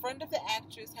 A friend of the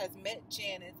actress has met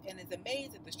Janet and is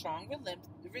amazed at the strong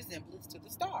resemblance to the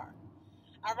star.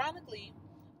 Ironically,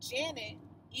 Janet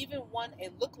even won a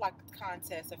look-like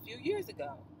contest a few years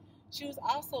ago. She was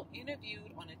also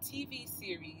interviewed on a TV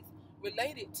series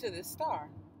related to the star.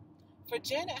 For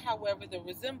Janet, however, the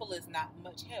resemblance is not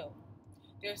much help.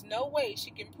 There's no way she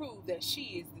can prove that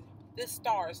she is this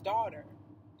star's daughter.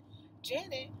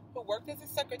 Janet, who worked as a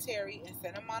secretary in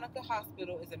Santa Monica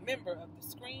Hospital, is a member of the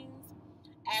Screens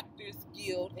Actors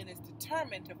Guild and is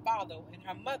determined to follow in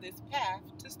her mother's path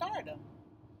to stardom.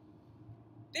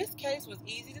 This case was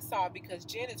easy to solve because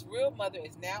Janet's real mother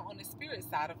is now on the spirit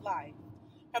side of life.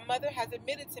 Her mother has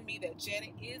admitted to me that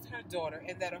Janet is her daughter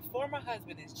and that her former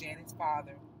husband is Janet's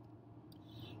father.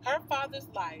 Her father's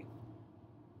life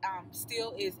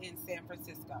still is in San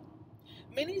Francisco.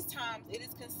 Many times it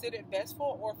is considered best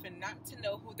for an orphan not to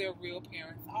know who their real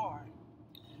parents are.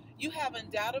 You have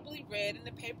undoubtedly read in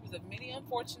the papers of many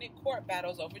unfortunate court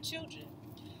battles over children.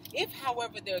 If,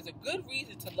 however, there is a good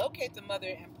reason to locate the mother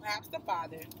and perhaps the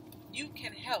father, you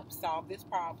can help solve this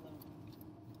problem.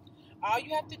 All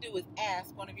you have to do is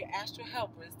ask one of your astral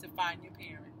helpers to find your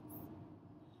parents.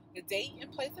 The date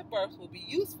and place of birth will be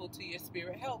useful to your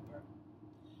spirit helper.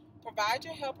 Provide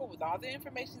your helper with all the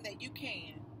information that you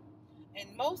can.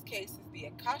 In most cases, the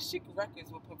Akashic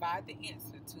records will provide the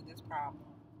answer to this problem.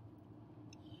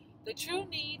 The true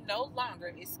need no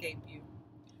longer escape you.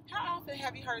 How often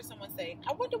have you heard someone say,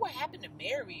 "I wonder what happened to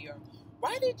Mary," or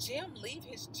 "Why did Jim leave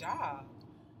his job?"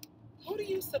 Who do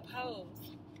you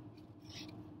suppose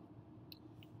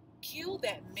killed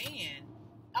that man?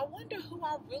 I wonder who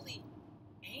I really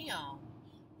am.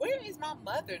 Where is my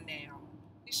mother now?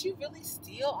 Did she really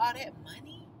steal all that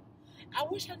money? I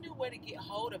wish I knew where to get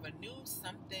hold of a new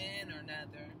something or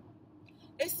another.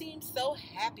 They seem so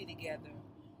happy together.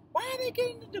 Why are they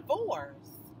getting a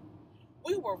divorce?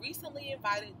 We were recently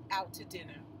invited out to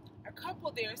dinner. A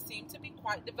couple there seemed to be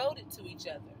quite devoted to each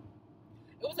other.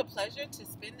 It was a pleasure to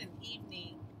spend an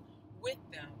evening with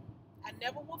them. I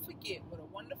never will forget what a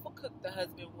wonderful cook the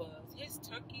husband was. His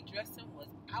turkey dressing was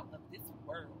out of this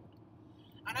world.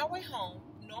 On our way home,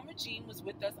 Norma Jean was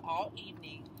with us all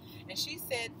evening, and she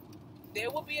said there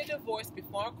will be a divorce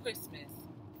before Christmas.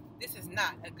 This is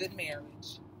not a good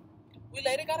marriage. We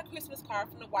later got a Christmas card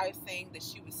from the wife saying that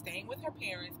she was staying with her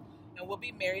parents and will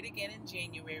be married again in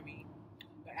January.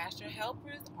 But astral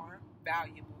helpers are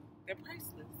valuable. They're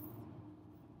priceless.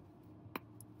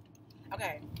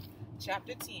 Okay,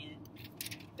 chapter 10.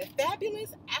 The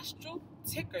fabulous astral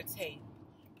ticker tape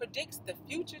predicts the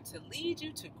future to lead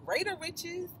you to greater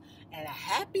riches and a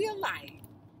happier life.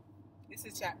 This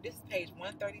is page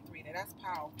 133. Now that's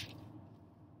powerful.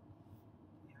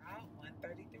 Yeah,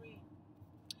 133.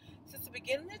 Since the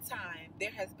beginning of time,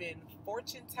 there has been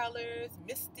fortune tellers,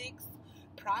 mystics,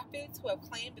 prophets who have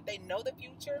claimed that they know the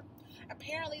future.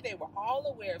 Apparently, they were all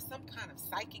aware of some kind of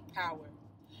psychic power.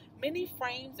 Many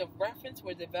frames of reference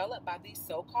were developed by these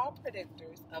so-called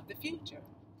predictors of the future.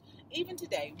 Even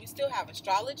today, we still have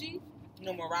astrology,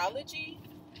 numerology,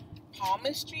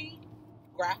 palmistry,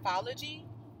 graphology,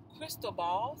 crystal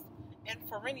balls, and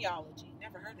phrenology.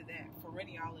 Never heard of that,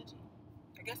 phrenology.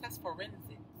 I guess that's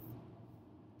forensics.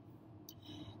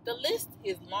 The list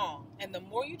is long, and the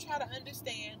more you try to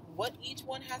understand what each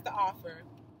one has to offer,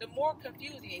 the more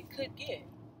confusing it could get.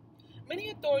 Many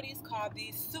authorities call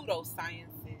these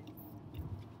pseudosciences.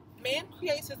 Man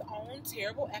creates his own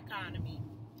terrible economy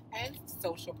and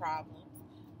social problems.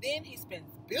 Then he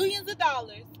spends billions of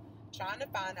dollars trying to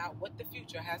find out what the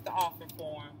future has to offer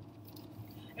for him.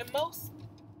 And most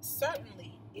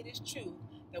certainly, it is true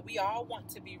that we all want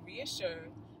to be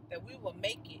reassured that we will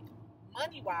make it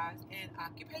money-wise and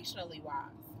occupationally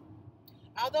wise.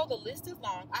 Although the list is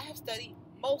long, I have studied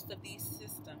most of these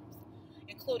systems,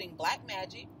 including black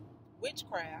magic,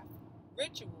 witchcraft,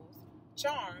 rituals,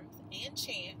 charms, and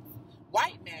chants,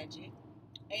 white magic,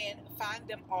 and find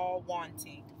them all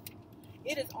wanting.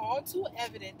 It is all too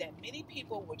evident that many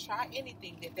people will try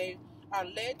anything that they are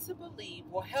led to believe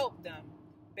will help them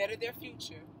better their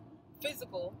future,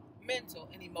 physical, mental,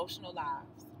 and emotional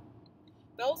lives.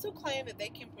 Those who claim that they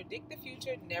can predict the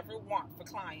future never want for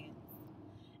clients.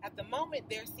 At the moment,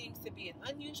 there seems to be an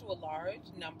unusual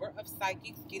large number of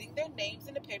psychics getting their names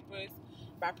in the papers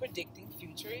by predicting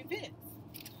future events.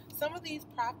 Some of these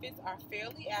prophets are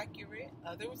fairly accurate,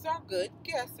 others are good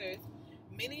guessers,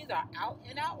 many are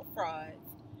out-and-out frauds,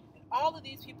 and all of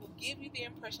these people give you the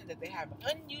impression that they have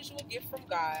an unusual gift from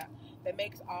God that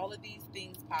makes all of these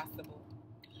things possible.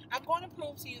 I'm going to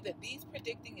prove to you that these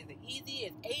predicting is as easy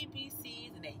as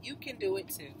ABCs and that you can do it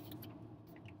too.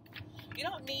 You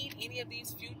don't need any of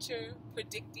these future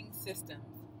predicting systems.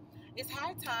 It's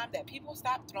high time that people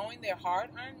stop throwing their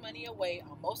hard-earned money away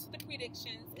on most of the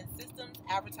predictions and systems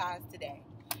advertised today.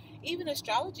 Even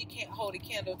astrology can't hold a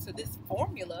candle to this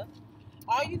formula.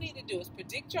 All you need to do is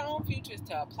predict your own futures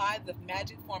to apply the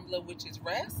magic formula, which is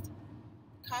rest,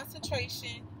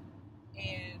 concentration,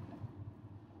 and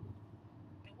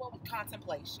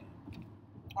contemplation,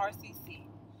 RCC.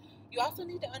 You also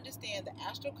need to understand the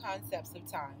astral concepts of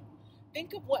time.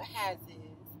 Think of what has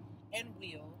is and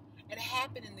will and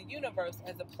happen in the universe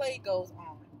as the play goes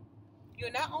on. You're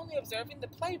not only observing the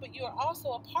play, but you are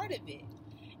also a part of it.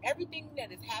 Everything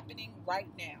that is happening right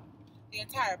now, the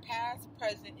entire past,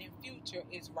 present, and future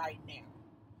is right now.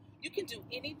 You can do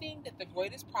anything that the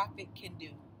greatest prophet can do.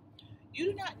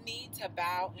 You do not need to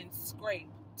bow and scrape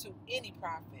to any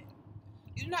prophet.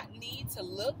 You do not need to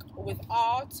look with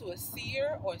awe to a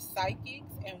seer or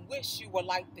psychics and wish you were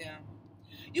like them.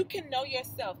 You can know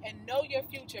yourself and know your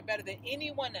future better than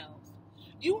anyone else.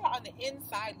 You are on the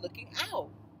inside looking out.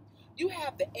 You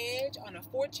have the edge on a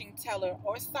fortune teller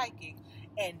or psychic,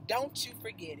 and don't you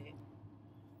forget it.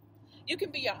 You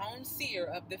can be your own seer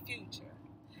of the future.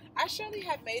 I surely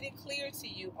have made it clear to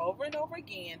you over and over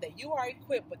again that you are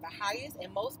equipped with the highest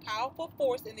and most powerful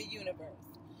force in the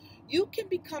universe. You can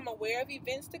become aware of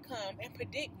events to come and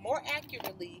predict more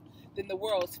accurately than the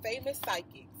world's famous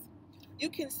psychics. You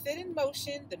can set in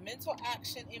motion the mental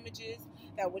action images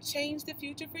that will change the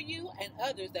future for you and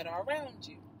others that are around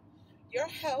you. Your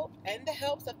help and the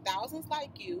helps of thousands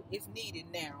like you is needed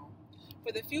now,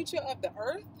 for the future of the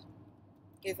earth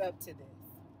is up to this.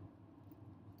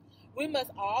 We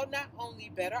must all not only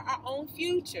better our own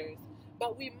futures,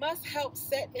 but we must help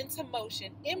set into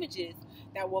motion images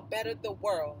that will better the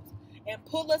world and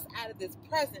pull us out of this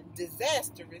present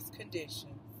disastrous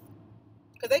conditions.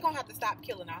 Because they're going to have to stop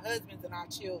killing our husbands and our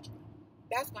children.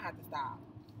 That's going to have to stop.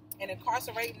 And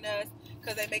incarcerating us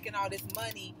because they're making all this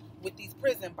money with these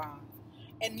prison bonds.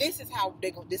 And this is how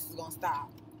this is going to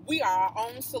stop. We are our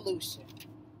own solution.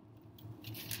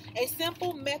 A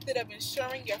simple method of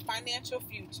ensuring your financial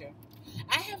future.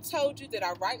 I have told you that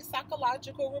I write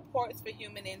psychological reports for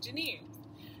human engineers.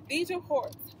 These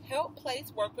reports help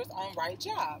place workers on right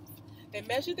jobs. They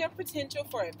measure their potential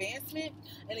for advancement,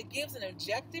 and it gives an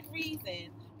objective reason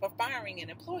for firing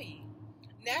an employee.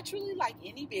 Naturally, like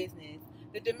any business,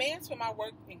 the demands for my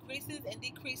work increases and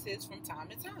decreases from time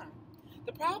to time.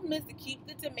 The problem is to keep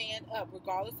the demand up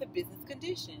regardless of business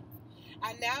conditions.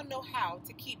 I now know how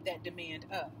to keep that demand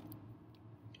up.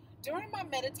 During my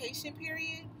meditation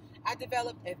period, I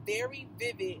developed a very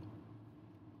vivid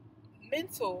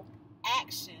mental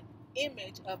action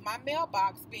image of my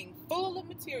mailbox being full of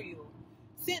material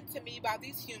sent to me by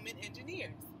these human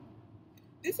engineers.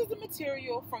 This is the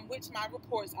material from which my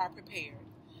reports are prepared.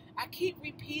 I keep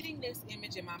repeating this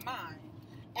image in my mind,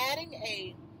 adding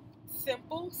a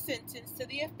simple sentence to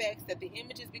the effects that the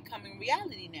image is becoming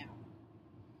reality now.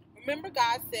 Remember,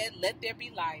 God said, "Let there be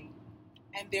light,"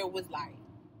 and there was light.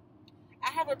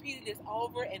 I have repeated this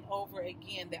over and over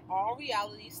again that all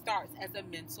reality starts as a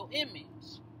mental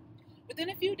image. Within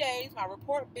a few days, my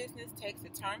report business takes a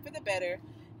turn for the better,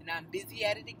 and I'm busy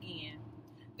at it again.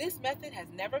 This method has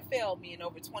never failed me in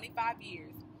over 25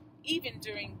 years, even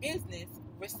during business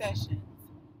recessions.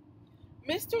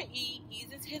 Mr. E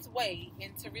eases his way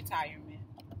into retirement.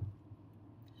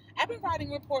 I've been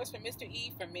writing reports for Mr.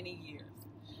 E for many years.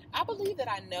 I believe that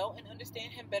I know and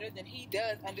understand him better than he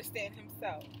does understand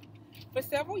himself. For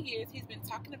several years, he's been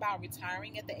talking about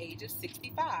retiring at the age of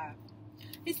 65.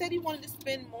 He said he wanted to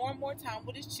spend more and more time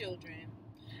with his children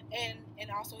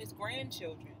and also his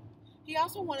grandchildren. He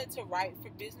also wanted to write for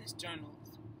business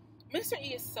journals. Mr.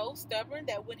 E is so stubborn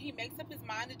that when he makes up his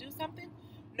mind to do something,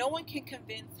 no one can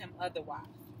convince him otherwise.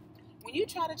 When you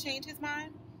try to change his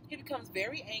mind, he becomes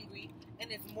very angry and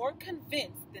is more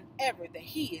convinced than ever that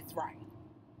he is right.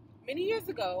 Many years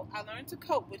ago, I learned to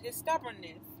cope with his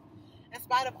stubbornness. In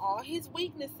spite of all his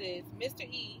weaknesses, Mr.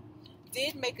 E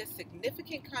did make a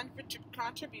significant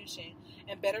contribution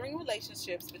in bettering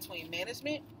relationships between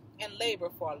management and labor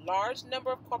for a large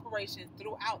number of corporations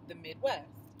throughout the Midwest.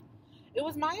 It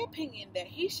was my opinion that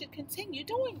he should continue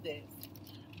doing this,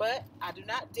 but I do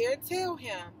not dare tell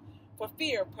him for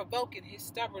fear of provoking his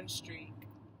stubborn streak.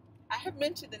 I have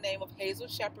mentioned the name of Hazel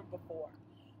Shepard before.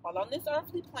 While on this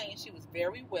earthly plane, she was a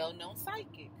very well-known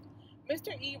psychic.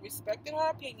 Mr. E respected her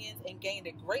opinions and gained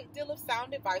a great deal of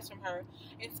sound advice from her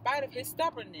in spite of his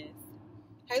stubbornness.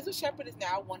 Hazel Shepard is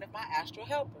now one of my astral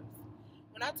helpers.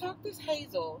 When I talked to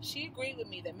Hazel, she agreed with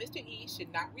me that Mr. E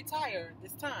should not retire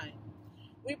this time.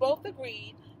 We both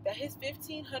agreed that his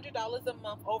 $1,500 a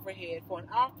month overhead for an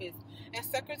office and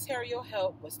secretarial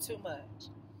help was too much,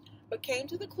 but came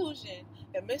to the conclusion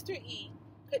that Mr. E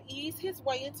could ease his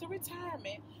way into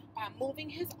retirement by moving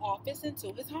his office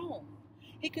into his home.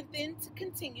 He could then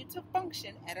continue to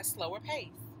function at a slower pace.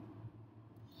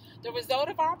 The result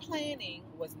of our planning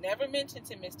was never mentioned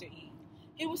to Mr. E.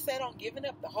 He was set on giving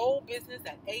up the whole business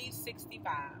at age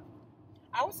 65.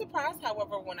 I was surprised,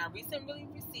 however, when I recently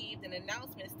received an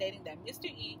announcement stating that Mr.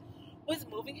 E was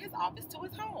moving his office to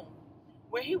his home,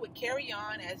 where he would carry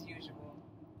on as usual.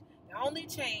 The only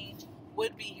change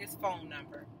would be his phone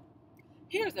number.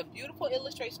 Here's a beautiful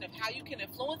illustration of how you can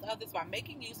influence others by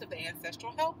making use of the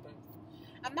ancestral helpers.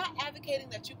 I'm not advocating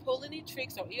that you pull any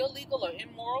tricks or illegal or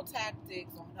immoral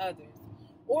tactics on others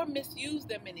or misuse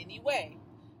them in any way.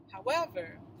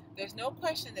 However, there's no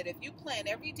question that if you plan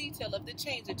every detail of the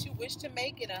change that you wish to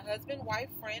make in a husband, wife,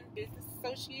 friend, business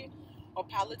associate, or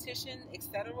politician,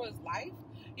 etc.'s life,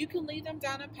 you can lead them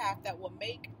down a path that will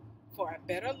make for a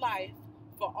better life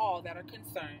for all that are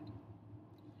concerned.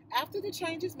 After the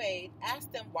change is made,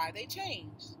 ask them why they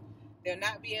changed. They'll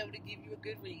not be able to give you a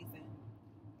good reason.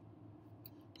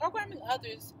 Programming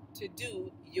others to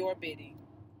do your bidding.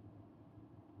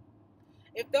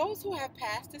 If those who have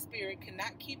passed the spirit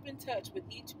cannot keep in touch with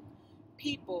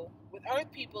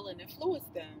earth people and influence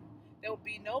them, there will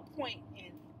be no point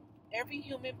in every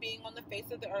human being on the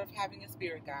face of the earth having a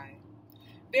spirit guide.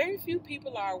 Very few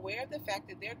people are aware of the fact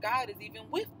that their guide is even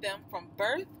with them from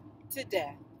birth to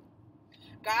death.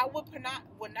 God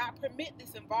would not permit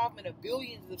this involvement of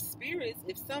billions of spirits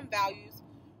if some values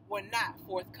were not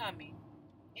forthcoming.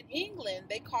 In England,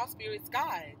 they call spirits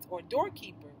guides or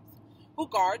doorkeepers who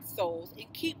guard souls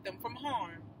and keep them from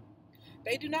harm.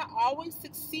 They do not always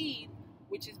succeed,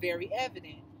 which is very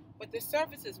evident, but the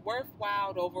service is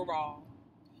worthwhile overall.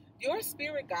 Your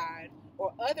spirit guide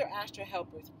or other astral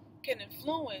helpers can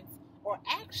influence or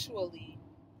actually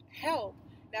help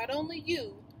not only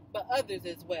you, but others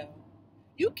as well.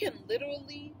 You can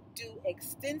literally do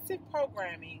extensive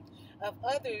programming of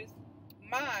others'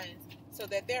 minds so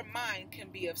that their mind can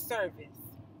be of service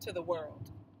to the world.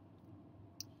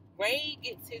 Ray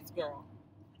gets his girl.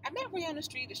 I met Ray on the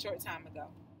street a short time ago.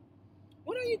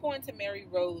 When are you going to marry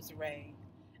Rose, Ray?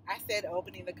 I said,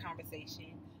 opening the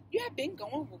conversation. You have been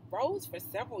going with Rose for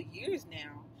several years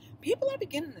now. People are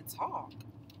beginning to talk.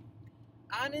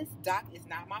 Honest, Doc, is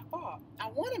not my fault. I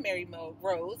want to marry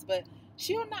Rose, but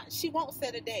she won't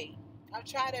set a date. I've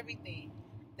tried everything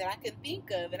that I can think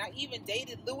of, and I even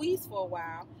dated Louise for a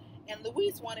while, and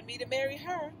Louise wanted me to marry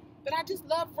her, but I just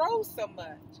love Rose so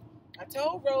much. I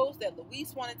told Rose that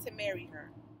Louise wanted to marry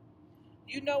her.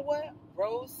 You know what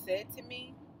Rose said to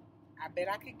me? I bet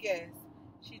I could guess.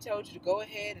 She told you to go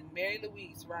ahead and marry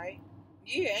Louise, right?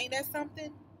 Yeah, ain't that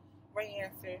something? Ray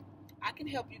answered, I can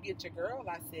help you get your girl,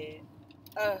 I said.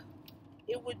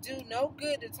 It would do no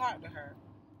good to talk to her.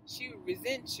 She would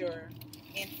resent your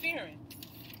interference.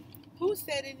 Who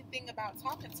said anything about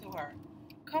talking to her?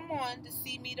 Come on to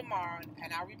see me tomorrow,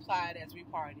 and I replied as we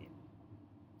parted.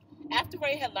 After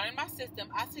Ray had learned my system,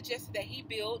 I suggested that he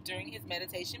build during his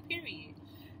meditation period.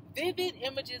 Vivid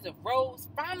images of Rose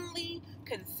finally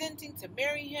consenting to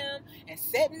marry him and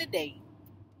setting the date.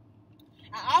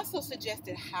 I also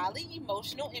suggested highly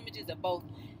emotional images of both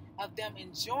of them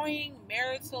enjoying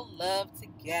marital love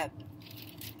together.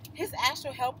 His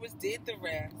astral helpers did the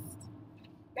rest.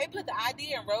 They put the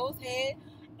idea in Rose's head,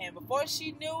 and before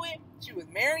she knew it, she was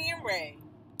marrying Ray.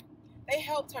 They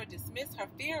helped her dismiss her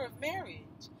fear of marriage.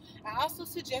 I also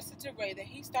suggested to Ray that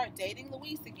he start dating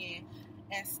Louise again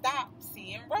and stop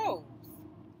seeing Rose.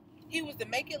 He was to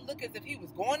make it look as if he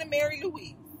was going to marry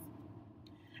Louise.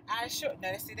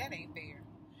 That ain't fair.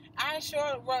 I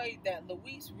assured Ray that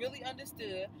Louise really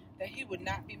understood that he would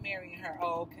not be marrying her.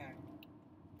 Oh, okay.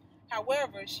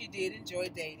 However, she did enjoy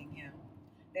dating him.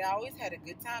 They always had a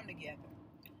good time together.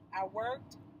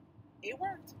 It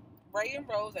worked. Ray and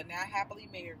Rose are now happily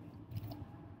married.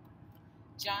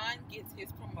 John gets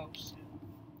his promotion.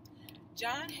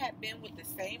 John had been with the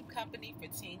same company for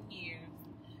 10 years.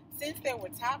 Since there were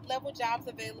top-level jobs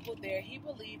available there, he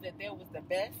believed that there was the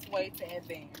best way to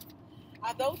advance.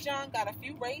 Although John got a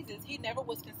few raises, he never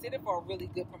was considered for a really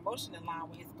good promotion in line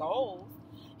with his goals.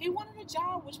 He wanted a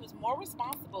job which was more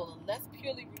responsible and less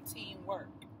purely routine work.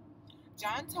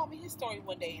 John told me his story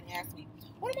one day and asked me,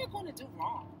 what am I going to do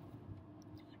wrong?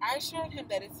 I assured him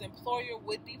that his employer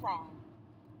would be wrong,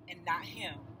 and not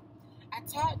him. I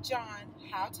taught John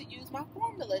how to use my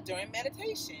formula during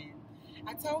meditation.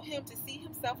 I told him to see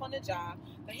himself on the job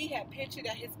that he had pictured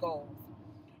at his goals.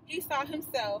 He saw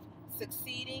himself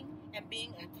succeeding and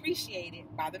being appreciated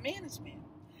by the management.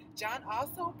 John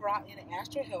also brought in an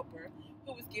astral helper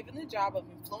who was given the job of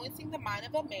influencing the mind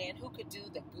of a man who could do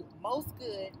the most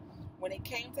good when it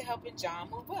came to helping John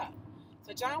move up.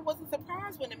 So John wasn't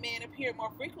surprised when the man appeared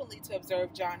more frequently to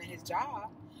observe John and his job.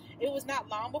 It was not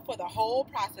long before the whole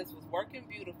process was working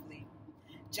beautifully.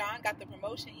 John got the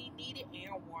promotion he needed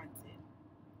and wanted.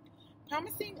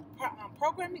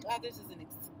 Programming others is an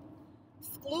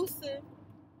exclusive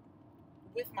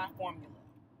with my formula.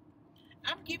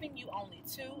 I'm giving you only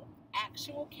 2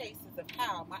 actual cases of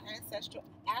how my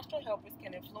astral helpers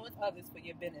can influence others for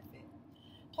your benefit.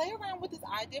 Play around with this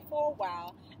idea for a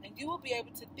while, and you will be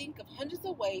able to think of hundreds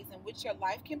of ways in which your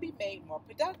life can be made more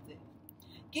productive.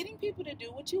 Getting people to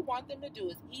do what you want them to do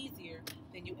is easier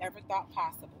than you ever thought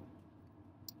possible.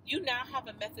 You now have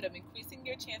a method of increasing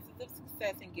your chances of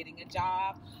success in getting a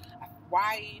job, a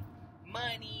wife,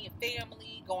 money, a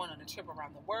family, going on a trip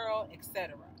around the world,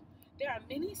 etc. There are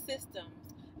many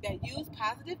systems that use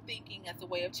positive thinking as a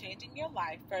way of changing your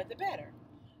life for the better.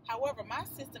 However, my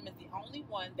system is the only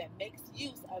one that makes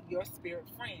use of your spirit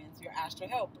friends, your astral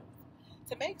helpers.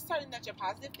 To make certain that your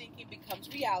positive thinking becomes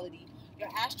reality, your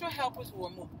astral helpers will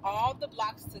remove all the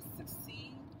blocks to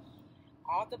succeed,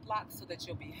 all the blocks so that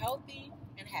you'll be healthy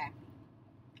and happy.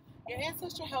 Your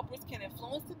ancestral helpers can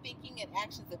influence the thinking and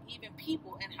actions of even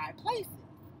people in high places.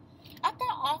 I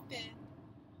thought often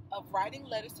of writing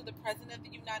letters to the President of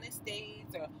the United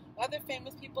States or other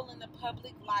famous people in the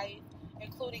public life,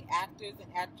 including actors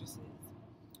and actresses.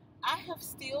 I have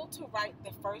still to write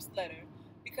the first letter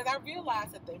because I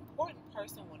realize that the important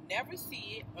person will never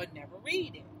see it or never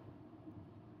read it.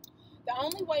 The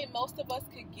only way most of us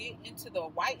could get into the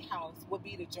White House would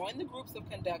be to join the groups of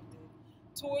conducted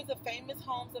tours of famous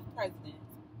homes of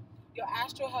presidents. Your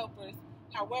astral helpers,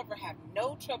 however, have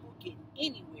no trouble getting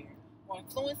anywhere or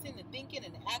influencing the thinking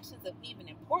and the actions of even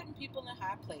important people in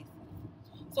high places.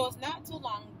 So it's not too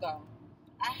long ago,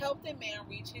 I helped a man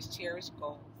reach his cherished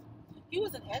goals. He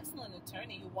was an excellent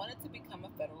attorney who wanted to become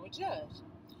a federal judge.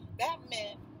 That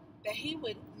meant that he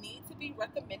would need to be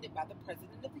recommended by the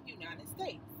President of the United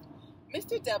States.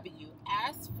 Mr. W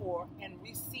asked for and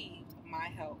received my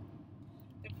help.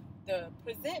 The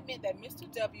presentment that Mr.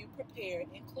 W prepared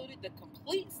included the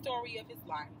complete story of his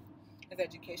life, his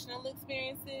educational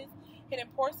experiences,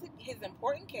 his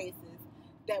important cases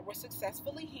that were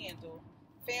successfully handled,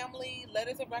 family,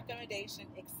 letters of recommendation,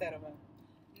 etc.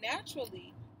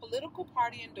 Naturally, political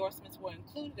party endorsements were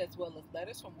included as well as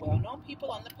letters from well-known people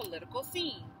on the political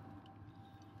scene.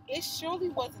 It surely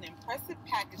was an impressive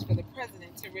package for the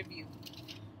president to review.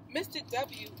 Mr.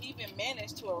 W even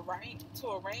managed to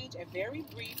arrange a very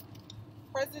brief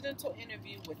presidential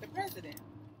interview with the president.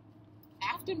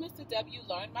 After Mr. W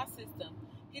learned my system,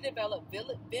 he developed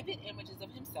vivid images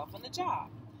of himself on the job,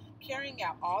 carrying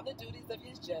out all the duties of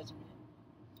his judgment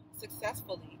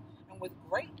successfully and with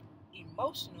great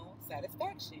emotional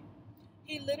satisfaction.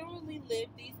 He literally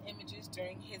lived these images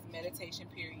during his meditation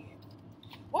period.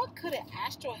 What could an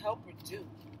astral helper do?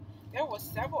 There were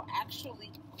several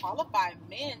actually qualified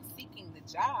men seeking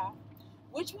the job.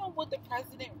 Which one would the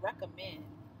president recommend?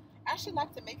 I should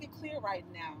like to make it clear right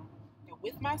now that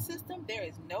with my system, there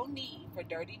is no need for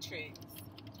dirty tricks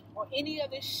or any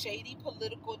other shady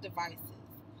political devices.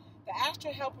 The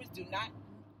astral helpers do not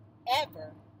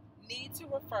ever need to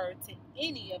refer to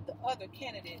any of the other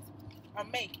candidates or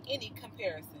make any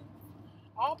comparisons.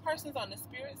 All persons on the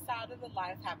spirit side of the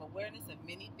life have awareness of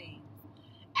many things.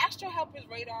 Astral helpers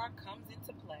radar comes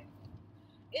into play.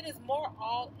 It is more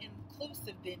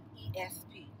all-inclusive than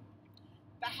ESP.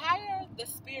 The higher the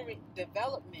spirit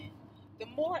development, the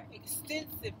more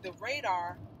extensive the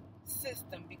radar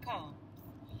system becomes.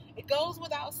 It goes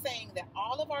without saying that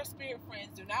all of our spirit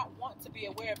friends do not want to be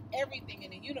aware of everything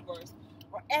in the universe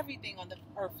or everything on the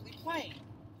earthly plane.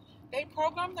 They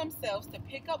program themselves to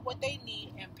pick up what they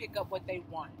need and pick up what they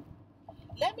want.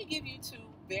 Let me give you two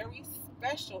very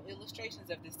special illustrations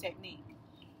of this technique.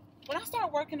 When I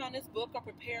start working on this book or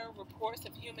prepare reports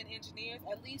of human engineers,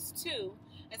 at least 2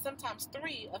 and sometimes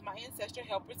 3 of my ancestral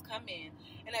helpers come in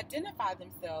and identify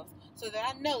themselves so that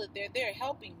I know that they're there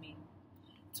helping me.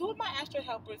 2 of my astral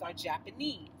helpers are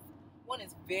Japanese. One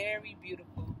is very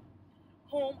beautiful,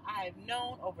 whom I have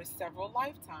known over several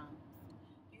lifetimes.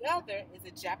 The other is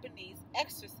a Japanese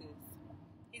exorcist.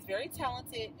 He's very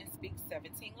talented and speaks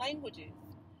 17 languages.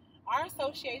 Our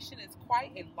association is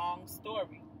quite a long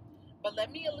story, but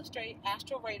let me illustrate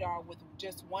astral radar with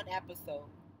just one episode.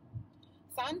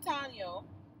 Santanyo,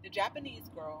 the Japanese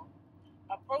girl,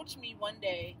 approached me one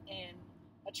day and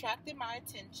attracted my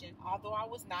attention, although I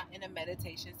was not in a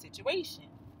meditation situation.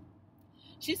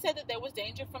 She said that there was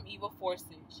danger from evil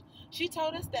forces. She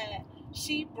told us that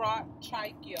she brought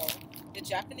Traikyo, the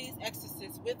Japanese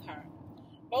exorcist, with her.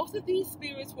 Both of these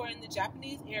spirits were in the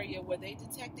Japanese area where they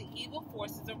detected evil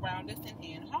forces around us in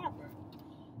Ann Harbor.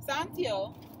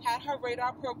 Santio had her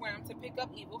radar programmed to pick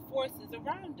up evil forces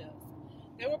around us.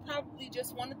 They were probably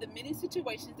just one of the many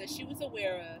situations that she was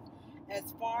aware of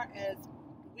as far as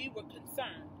we were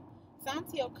concerned.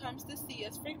 Santio comes to see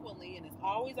us frequently and is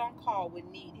always on call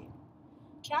when needed.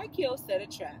 Traikyo set a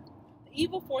trap. The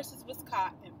evil forces was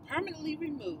caught and permanently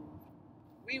removed.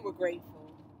 We were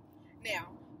grateful. Now,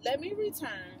 let me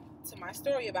return to my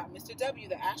story about Mr. W,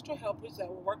 the astral helpers that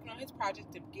were working on his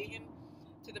project to get him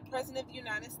to the President of the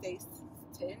United States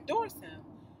to endorse him,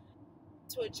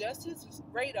 to adjust his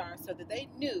radar so that they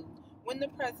knew when the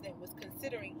President was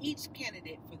considering each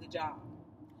candidate for the job.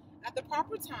 At the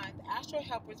proper time, the astral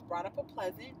helpers brought up a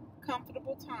pleasant,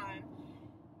 comfortable time.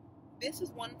 This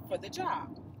is one for the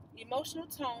job. Emotional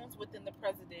tones within the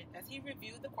President as he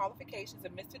reviewed the qualifications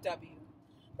of Mr. W.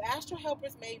 The astral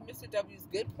helpers made Mr. W's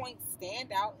good points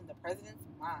stand out in the President's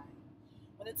mind.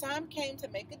 When the time came to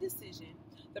make a decision,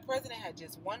 the President had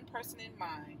just one person in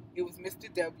mind. It was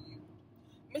Mr. W.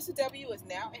 Mr. W is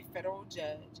now a federal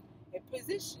judge, a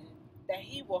position that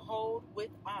he will hold with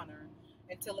honor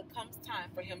until it comes time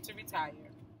for him to retire.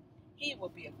 He will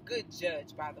be a good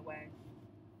judge, by the way.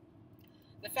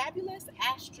 The fabulous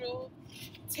astral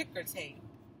ticker tape.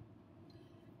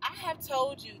 I have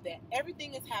told you that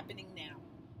everything is happening now.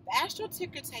 The astral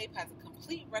ticker tape has a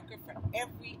complete record for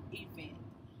every event.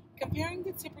 Comparing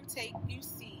the ticker tape you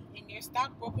see in your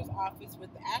stockbroker's office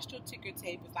with the astral ticker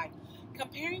tape is like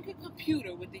comparing a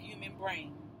computer with the human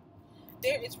brain.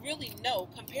 There is really no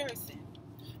comparison.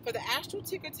 For the astral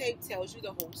ticker tape tells you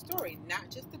the whole story,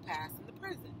 not just the past and the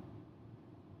present.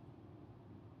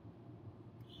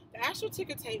 The astral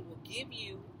ticker tape will give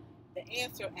you the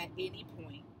answer at any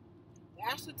point.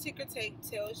 The astral ticker tape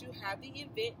tells you how the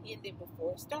event ended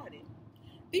before it started.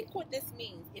 Think what this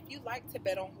means if you like to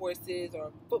bet on horses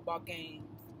or football games.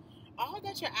 All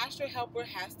that your astral helper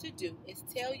has to do is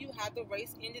tell you how the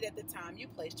race ended at the time you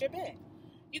placed your bet.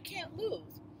 You can't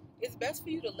lose. It's best for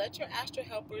you to let your astral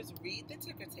helpers read the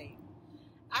ticker tape.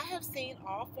 I have seen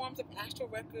all forms of astral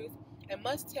records and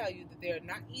must tell you that they are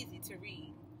not easy to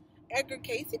read. Edgar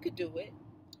Cayce could do it,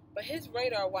 but his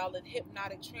radar while in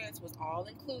hypnotic trance was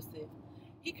all-inclusive.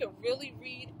 He could really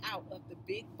read out of the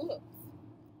big books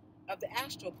of the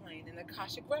astral plane and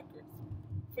Akashic records.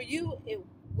 For you, it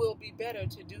will be better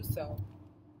to do so,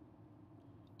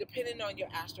 depending on your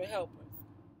astral helpers.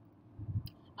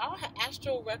 Our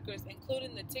astral records,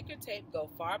 including the ticker tape, go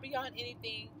far beyond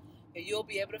anything that you'll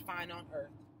be able to find on Earth.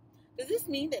 Does this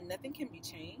mean that nothing can be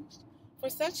changed? For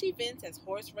such events as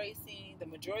horse racing, the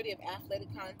majority of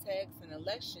athletic contests, and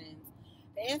elections,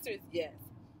 the answer is yes.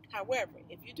 However,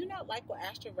 if you do not like what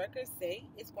astral records say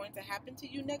is going to happen to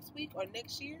you next week or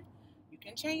next year, you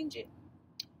can change it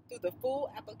through the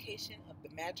full application of the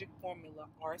magic formula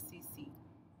RCC.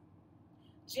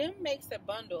 Jim makes a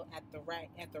bundle at the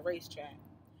racetrack.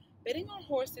 Betting on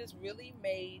horses really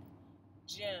made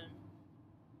Jim,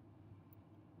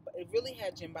 it really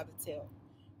had Jim by the tail.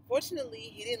 Fortunately,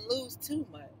 he didn't lose too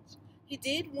much. He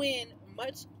didn't win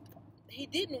much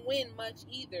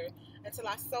either until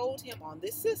I sold him on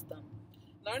this system.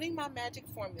 Learning my magic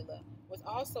formula was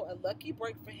also a lucky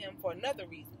break for him for another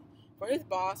reason, for his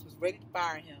boss was ready to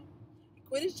fire him. He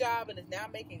quit his job and is now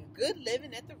making a good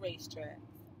living at the racetrack.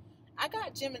 I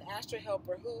got Jim an astral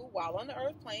helper who, while on the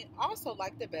earth plane, also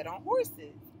liked to bet on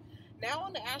horses. Now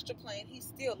on the astral plane, he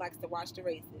still likes to watch the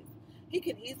races. He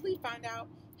can easily find out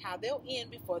how they'll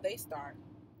end before they start.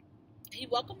 He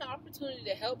welcomed the opportunity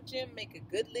to help Jim make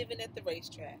a good living at the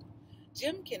racetrack.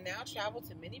 Jim can now travel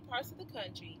to many parts of the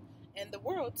country and the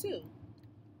world too.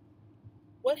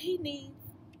 What he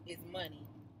needs is money.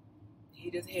 He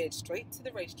just heads straight to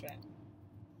the racetrack.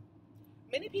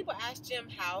 Many people ask Jim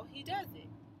how he does it.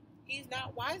 He's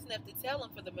not wise enough to tell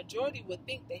him, for the majority would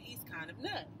think that he's kind of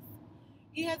nuts.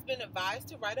 He has been advised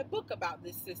to write a book about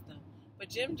this system, but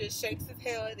Jim just shakes his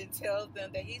head and tells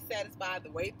them that he's satisfied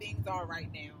the way things are right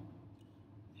now.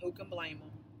 Who can blame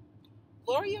him?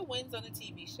 Gloria wins on a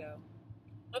TV show.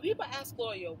 When people ask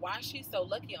Gloria why she's so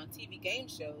lucky on TV game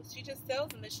shows, she just tells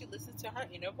them that she listens to her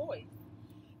inner voice.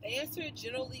 The answer it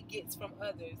generally gets from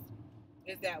others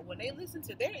is that when they listen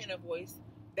to their inner voice,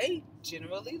 they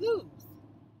generally lose.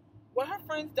 What her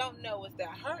friends don't know is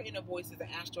that her inner voice is an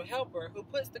astral helper who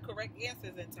puts the correct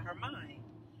answers into her mind.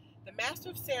 The master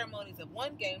of ceremonies of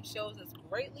one game shows us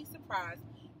greatly surprised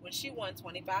when she won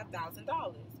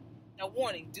 $25,000. Now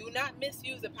warning, do not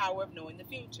misuse the power of knowing the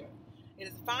future. It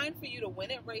is fine for you to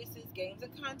win at races, games,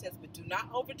 and contests, but do not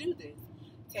overdo this.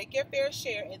 Take your fair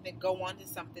share and then go on to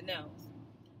something else.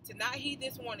 To not heed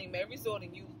this warning may result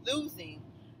in you losing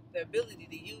the ability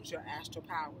to use your astral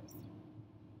powers.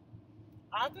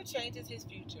 Arthur changes his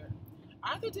future.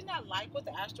 Arthur did not like what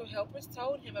the astral helpers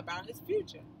told him about his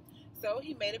future, so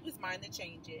he made up his mind to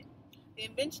change it. The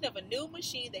invention of a new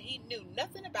machine that he knew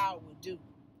nothing about would do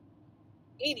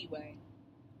away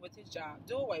with his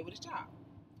job.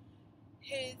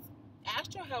 His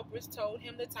astral helpers told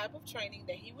him the type of training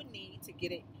that he would need to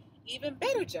get an even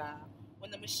better job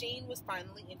when the machine was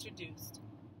finally introduced.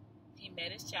 He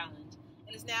met his challenge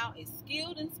and is now a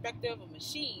skilled inspector of a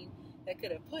machine that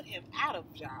could have put him out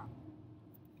of job.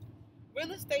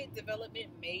 Real estate development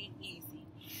made easy.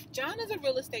 John is a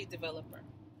real estate developer.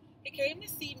 He came to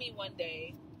see me one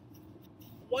day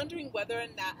wondering whether or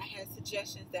not I had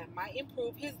suggestions that might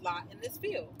improve his lot in this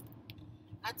field.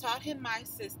 I taught him my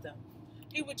system.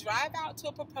 He would drive out to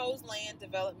a proposed land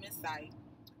development site,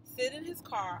 sit in his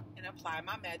car, and apply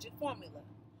my magic formula.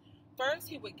 First,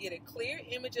 he would get a clear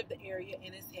image of the area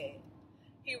in his head.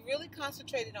 He really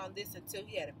concentrated on this until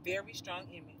he had a very strong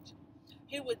image.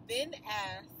 He would then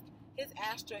ask his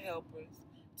astral helpers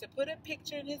to put a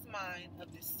picture in his mind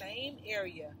of the same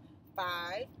area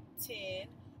 5, 10,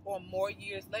 or more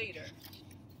years later.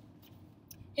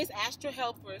 His astral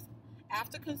helpers,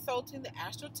 after consulting the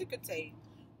astral ticker tape,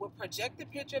 would project a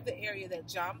picture of the area that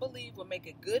John believed would make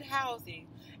a good housing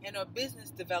and or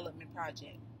business development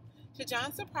project. To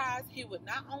John's surprise, he would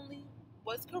not only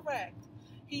was correct,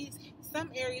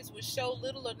 some areas would show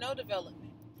little or no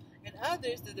development. In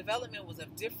others, the development was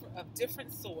of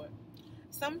different sort.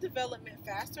 Some development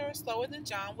faster or slower than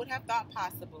John would have thought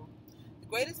possible. The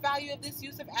greatest value of this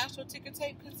use of astral ticker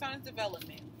tape concerns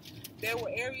development. There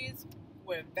were areas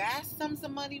where vast sums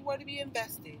of money were to be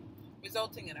invested,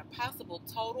 resulting in a possible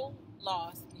total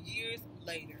loss years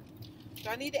later. Do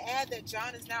I need to add that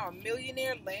John is now a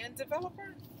millionaire land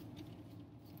developer?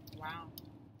 Wow.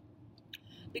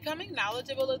 Becoming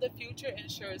knowledgeable of the future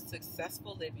ensures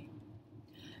successful living.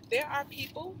 There are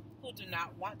people who do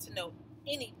not want to know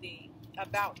anything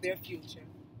about their future.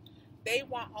 They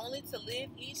want only to live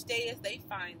each day as they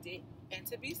find it and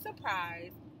to be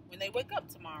surprised when they wake up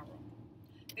tomorrow.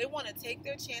 They want to take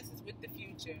their chances with the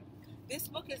future. This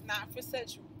book is not for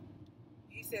such,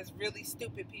 he says, really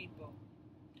stupid people.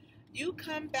 You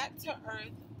come back to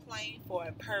Earth plane for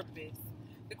a purpose.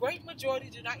 The great majority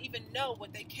do not even know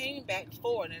what they came back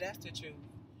for, and that's the truth.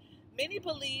 Many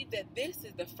believe that this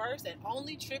is the first and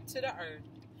only trip to the Earth,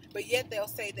 but yet they'll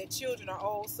say that children are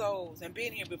old souls and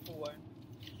been here before.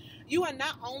 You are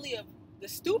not only of the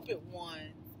stupid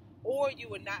ones, or you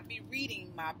would not be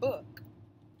reading my book.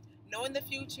 Knowing the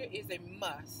future is a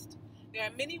must. There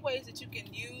are many ways that you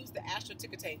can use the astral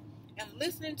ticker tape, and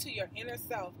listening to your inner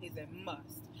self is a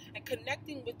must. And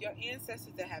connecting with your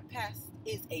ancestors that have passed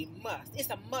is a must. It's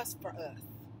a must for us.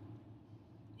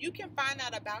 You can find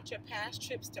out about your past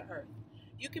trips to Earth.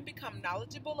 You can become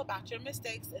knowledgeable about your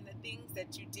mistakes and the things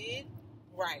that you did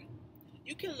right.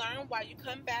 You can learn why you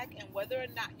come back and whether or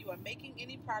not you are making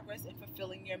any progress in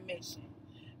fulfilling your mission.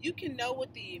 You can know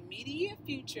what the immediate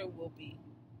future will be.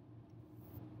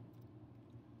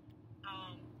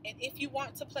 And if you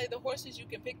want to play the horses, you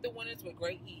can pick the winners with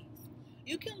great ease.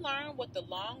 You can learn what the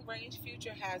long-range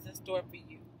future has in store for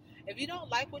you. If you don't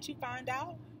like what you find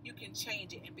out, you can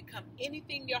change it and become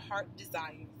anything your heart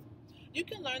desires. You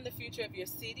can learn the future of your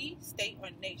city, state, or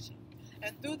nation,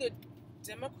 and through the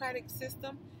democratic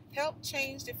system, help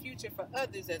change the future for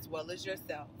others as well as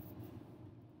yourself.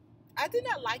 I did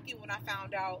not like it when I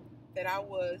found out that I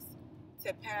was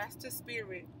to pass to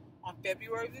spirit on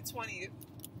February the 20th,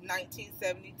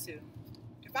 1972.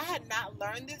 If I had not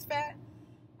learned this fact,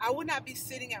 I would not be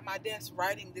sitting at my desk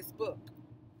writing this book.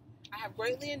 I have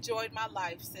greatly enjoyed my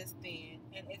life since then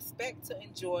and expect to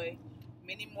enjoy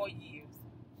many more years.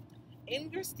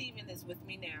 Inger Stephen is with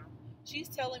me now. She's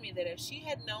telling me that if she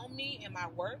had known me and my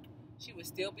work, she would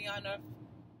still be on Earth.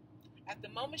 At the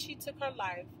moment she took her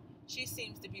life, she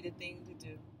seems to be the thing to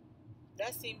do.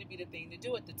 That seemed to be the thing to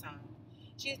do at the time.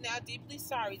 She is now deeply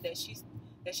sorry that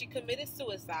she committed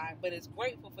suicide, but is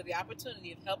grateful for the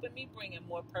opportunity of helping me bring a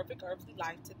more perfect earthly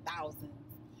life to thousands.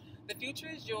 The future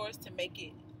is yours to make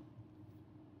it.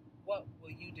 What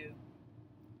will you do?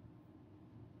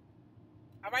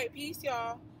 All right, peace,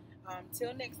 y'all.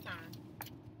 Till next time.